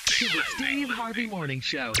listening to the Steve Harvey Morning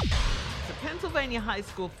Show. A Pennsylvania high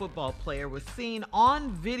school football player was seen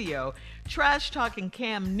on video trash-talking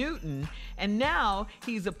Cam Newton, and now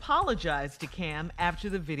he's apologized to Cam after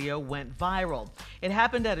the video went viral. It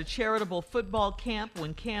happened at a charitable football camp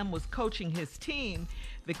when Cam was coaching his team.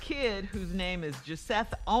 The kid, whose name is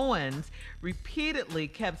Joseph Owens, repeatedly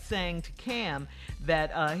kept saying to Cam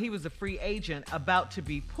that he was a free agent about to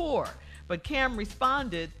be poor. But Cam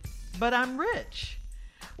responded, "But I'm rich."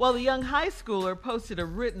 Well, the young high schooler posted a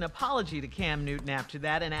written apology to Cam Newton after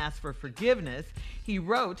that and asked for forgiveness. He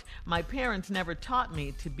wrote, "My parents never taught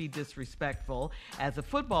me to be disrespectful. As a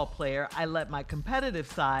football player, I let my competitive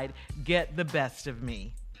side get the best of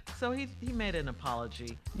me." So he made an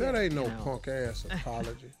apology. That ain't no punk ass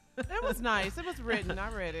apology. It was nice. It was written.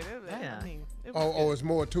 I read it. I mean, it was Oh, it's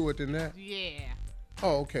more to it than that? Yeah.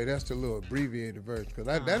 Oh, okay. That's the little abbreviated version. Because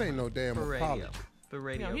that ain't no damn For radio. apology. The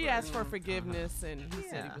radio. He asked for forgiveness and he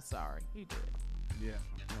said he was sorry. He did. Yeah.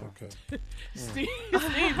 Okay. Steve,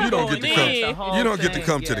 You don't get to come. You don't get to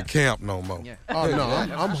come to the camp no more. Yeah. Oh no,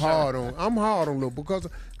 I'm hard on little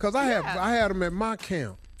because I had them at my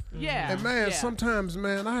camp. Yeah. And man, yeah. sometimes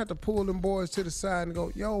man, I had to pull them boys to the side and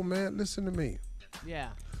go, "Yo, man, listen to me. Yeah.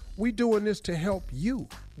 We doing this to help you.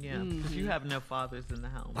 Yeah, because you have no fathers in the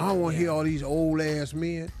house. I don't want to hear all these old ass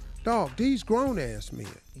men. Dog, these grown ass men.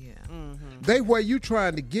 Yeah. They where you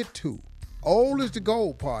trying to get to. Old is the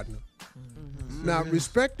goal, partner. Now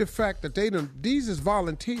respect the fact that these is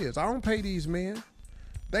volunteers. I don't pay these men.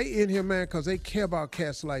 They in here, man, because they care about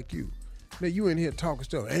cats like you. Now you in here talking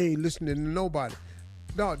stuff. I ain't listening to nobody.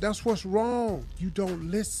 Dog, that's what's wrong. You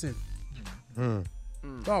don't listen.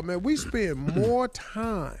 Dog, man, we spend more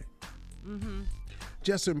time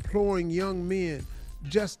just imploring young men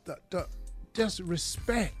just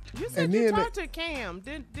respect. You said and you then talked to Cam,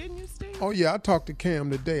 didn't you, Steve? Oh yeah, I talked to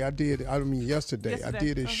Cam today. Yesterday. I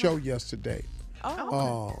did his show yesterday.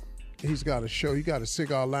 Oh, okay. He's got a show. He got a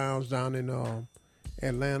cigar lounge down in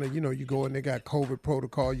Atlanta. You know, you go in, they got COVID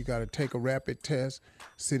protocol. You got to take a rapid test,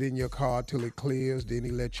 sit in your car till it clears, then he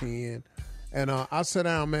let you in. And I sat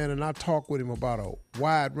down, man, and I talked with him about a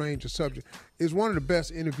wide range of subjects. It's one of the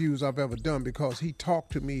best interviews I've ever done because he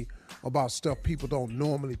talked to me about stuff people don't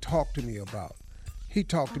normally talk to me about. He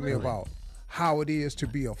talked to me about how it is to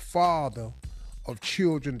be a father of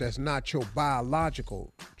children that's not your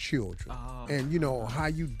biological children. And, you know, how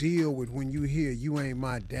you deal with when you hear you ain't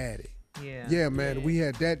my daddy. Yeah, man, we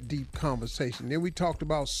had that deep conversation. Then we talked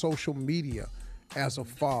about social media as a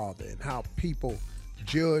father and how people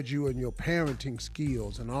judge you and your parenting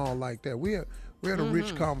skills and all like that. We had a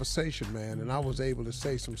rich conversation, man, and I was able to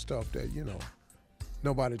say some stuff that,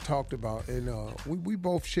 nobody talked about. And we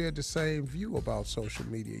both shared the same view about social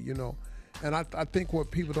media, And I think what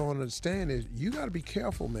people don't understand is you got to be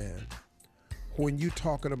careful, man, when you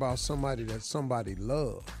talking about somebody that somebody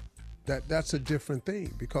loves. That's a different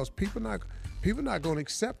thing because people not going to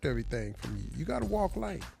accept everything from you. You got to walk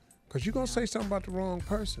light because you're going to say something about the wrong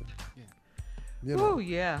person. Yeah. Oh,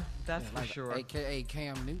 yeah, that's for sure. AKA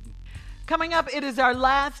Cam Newton. Coming up, it is our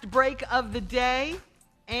last break of the day,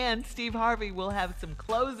 and Steve Harvey will have some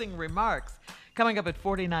closing remarks coming up at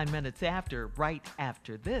 49 minutes right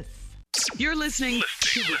after this. You're listening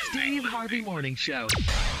to the Steve Harvey Morning Show.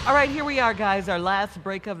 All right, here we are, guys, our last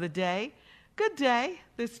break of the day. Good day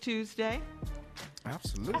this Tuesday.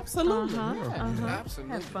 Absolutely. Absolutely.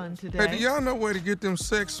 Absolutely. Have fun today. Hey, do y'all know where to get them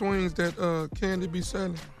sex swings that Candy be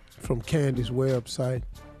selling? From Candy's website.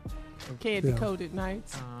 Candy Coated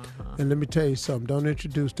Nights. And let me tell you something. Don't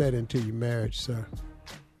introduce that into your marriage, sir.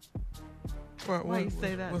 Why you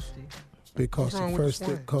say that, Steve? Because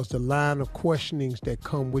the line of questionings that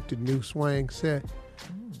come with the new swing set.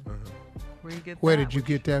 Where you get Where that? did you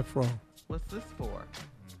get that from? What's this for?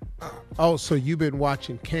 Oh, so you've been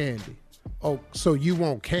watching Candy. Oh, so you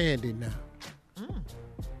want Candy now.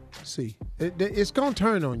 See, it's going to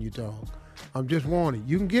turn on you, dog. I'm just warning.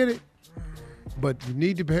 You can get it, but you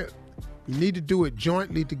need to do it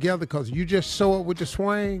jointly together because you just show up with the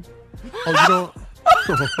swing. Oh, you don't.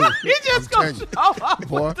 He just gonna show up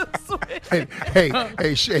boy. with the swing.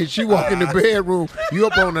 Hey, she walk in the bedroom. You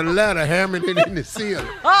up on the ladder, hammering it in the ceiling.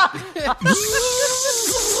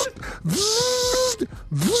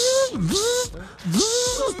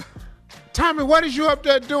 Tommy, what is you up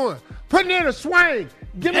there doing? Putting in a swing.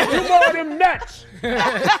 Give me 2 more of them nuts.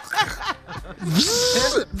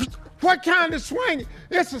 What kind of swing?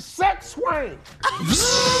 It's a sex swing.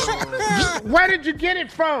 Where did you get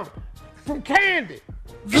it from? From Candy.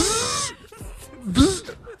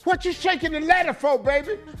 What you shaking the ladder for,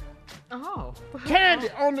 baby? Oh. Candy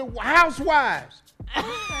on the Housewives.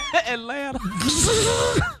 Atlanta.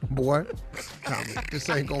 Boy, Tommy, this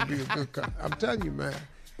ain't gonna be a good cut. I'm telling you, man.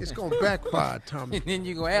 It's gonna backfire, Tommy. And then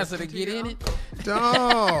you gonna ask her to get in it?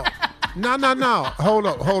 No. Hold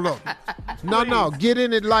up. No. Get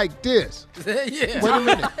in it like this. Yeah. Wait a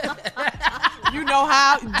minute. You know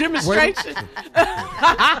how? Demonstration. Wait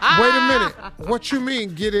a minute. What you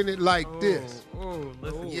mean get in it like this?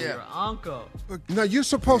 Listen to your uncle. No, you're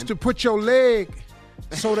supposed to put your leg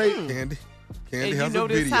so they... Candy And has you a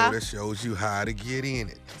video how? that shows you how to get in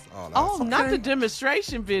it. That's all I say. Not the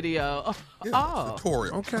demonstration video.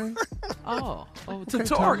 Tutorial. Okay.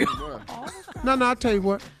 Tutorial. No, I'll tell you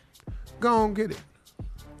what. Go on, get it.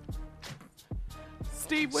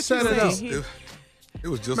 Steve, what Set you it saying? up. It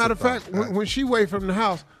was just Matter of fact, when she away from the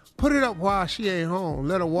house, put it up while she ain't home.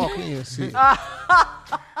 Let her walk in and see it.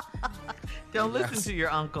 Don't listen to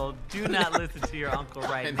your uncle. Do not listen to your uncle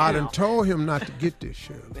right now. I done told him not to get this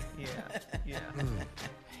shit. Yeah.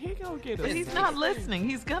 He gonna get it. But he's not listening.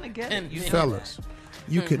 He's gonna get it. You know Fellas,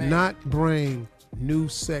 you cannot bring new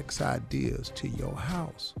sex ideas to your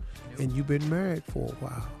house. And you've been married for a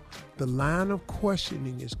while. The line of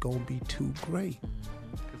questioning is going to be too great.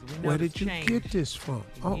 Where did you get this from?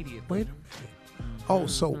 Oh, wait a minute. Oh,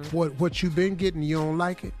 so what you been getting, you don't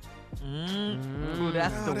like it? Ooh,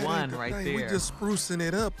 that's the one right there. We just sprucing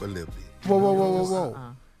it up a little bit.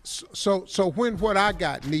 Whoa. So when what I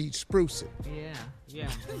got needs sprucing? Yeah.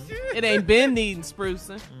 It ain't been needing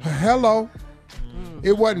sprucing. Hello.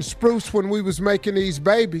 It wasn't spruce when we was making these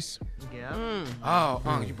babies. Yeah.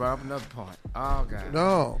 Oh, you brought up another point. Oh, God.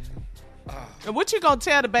 No. And what you gonna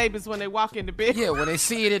tell the babies when they walk in the bed? Yeah, when they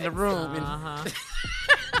see it in the room.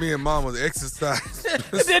 Me and Mom was exercising.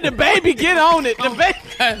 And then the baby get on it. The baby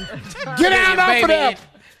Get out off of there.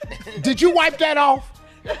 Did you wipe that off?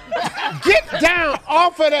 Get down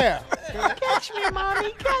off of there. Catch me,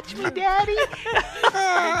 Mommy. Catch me, Daddy.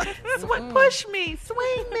 Push me.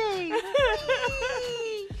 Swing me.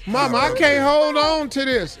 Mama, I can't hold on to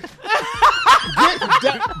this. Get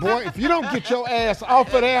down. Boy, if you don't get your ass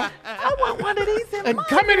off of there. I want one of these in And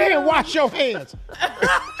come in here and wash your hands.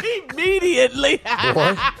 immediately.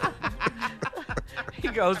 Boy. He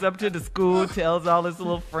goes up to the school, tells all his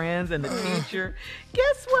little friends and the teacher,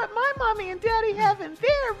 guess what my mommy and daddy have in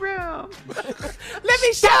their room? Let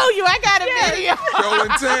me show you. I got a video. Show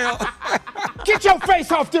and tell. Get your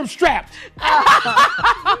face off them straps.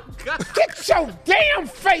 Get your damn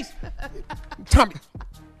face. Tommy,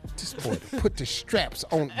 this boy put the straps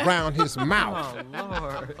on around his mouth. Oh,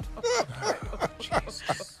 Lord.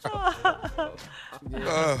 Jesus.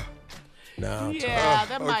 No. Yeah,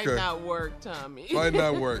 that might okay. not work, Tommy. Might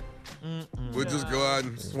not work. We'll just go out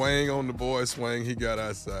and swing on the boy swing he got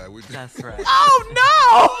outside. That's right.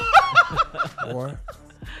 Oh, no! Boy.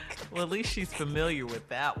 Well, at least she's familiar with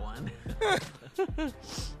that one.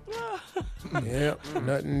 Yep,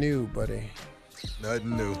 nothing new, buddy.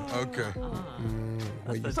 Nothing new. Okay.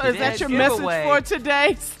 So is that your message for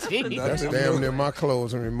today, Steve? That's damn near my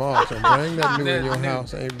closing remarks. And ain't nothing new in your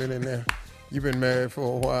house. I ain't been in there. You've been married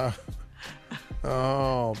for a while.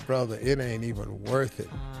 Oh, brother, it ain't even worth it.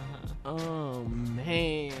 Oh,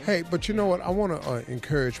 man. Hey, but you know what? I want to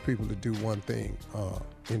encourage people to do one thing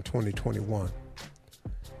in 2021.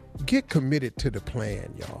 Get committed to the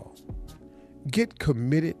plan, y'all. Get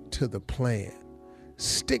committed to the plan.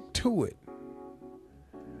 Stick to it.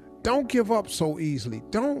 Don't give up so easily.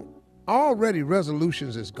 Already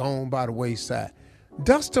resolutions is gone by the wayside.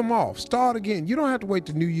 Dust them off. Start again. You don't have to wait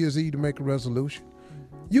till New Year's Eve to make a resolution.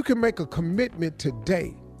 You can make a commitment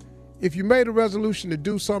today. If you made a resolution to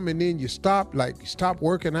do something and then you stop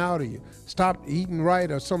working out or you stop eating right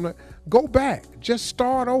or something, go back. Just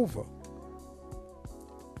start over.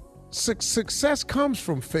 Success comes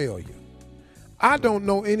from failure. I don't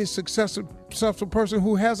know any successful person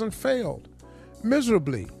who hasn't failed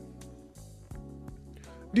miserably.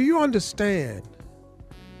 Do you understand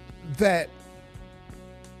that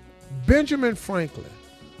Benjamin Franklin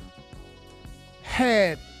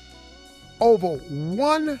had over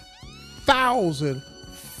 1,000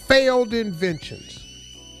 failed inventions,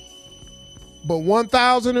 but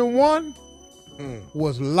 1,001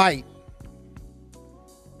 was light.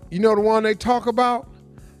 You know the one they talk about?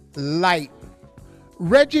 Light.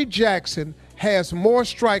 Reggie Jackson has more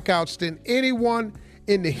strikeouts than anyone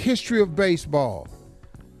in the history of baseball.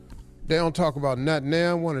 They don't talk about not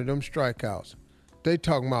now one of them strikeouts. They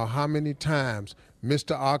talking about how many times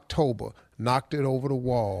Mr. October knocked it over the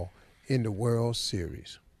wall in the World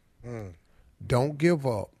Series. Don't give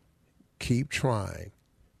up. Keep trying.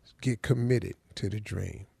 Get committed to the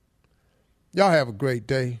dream. Y'all have a great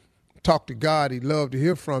day. Talk to God. He'd love to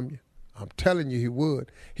hear from you. I'm telling you he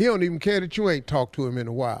would. He don't even care that you ain't talked to him in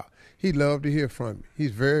a while. He'd love to hear from you.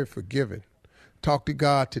 He's very forgiving. Talk to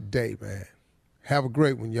God today, man. Have a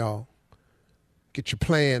great one, y'all. Get your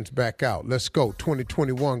plans back out. Let's go.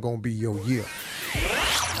 2021 gonna be your year.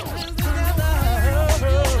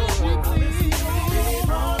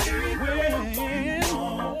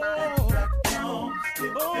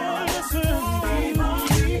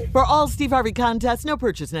 For all Steve Harvey contests, no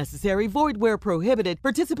purchase necessary, void where prohibited.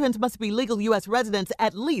 Participants must be legal U.S. residents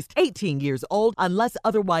at least 18 years old unless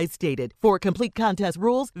otherwise stated. For complete contest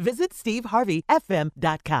rules, visit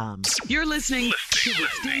SteveHarveyFM.com. You're listening to the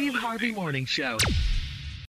Steve Harvey Morning Show.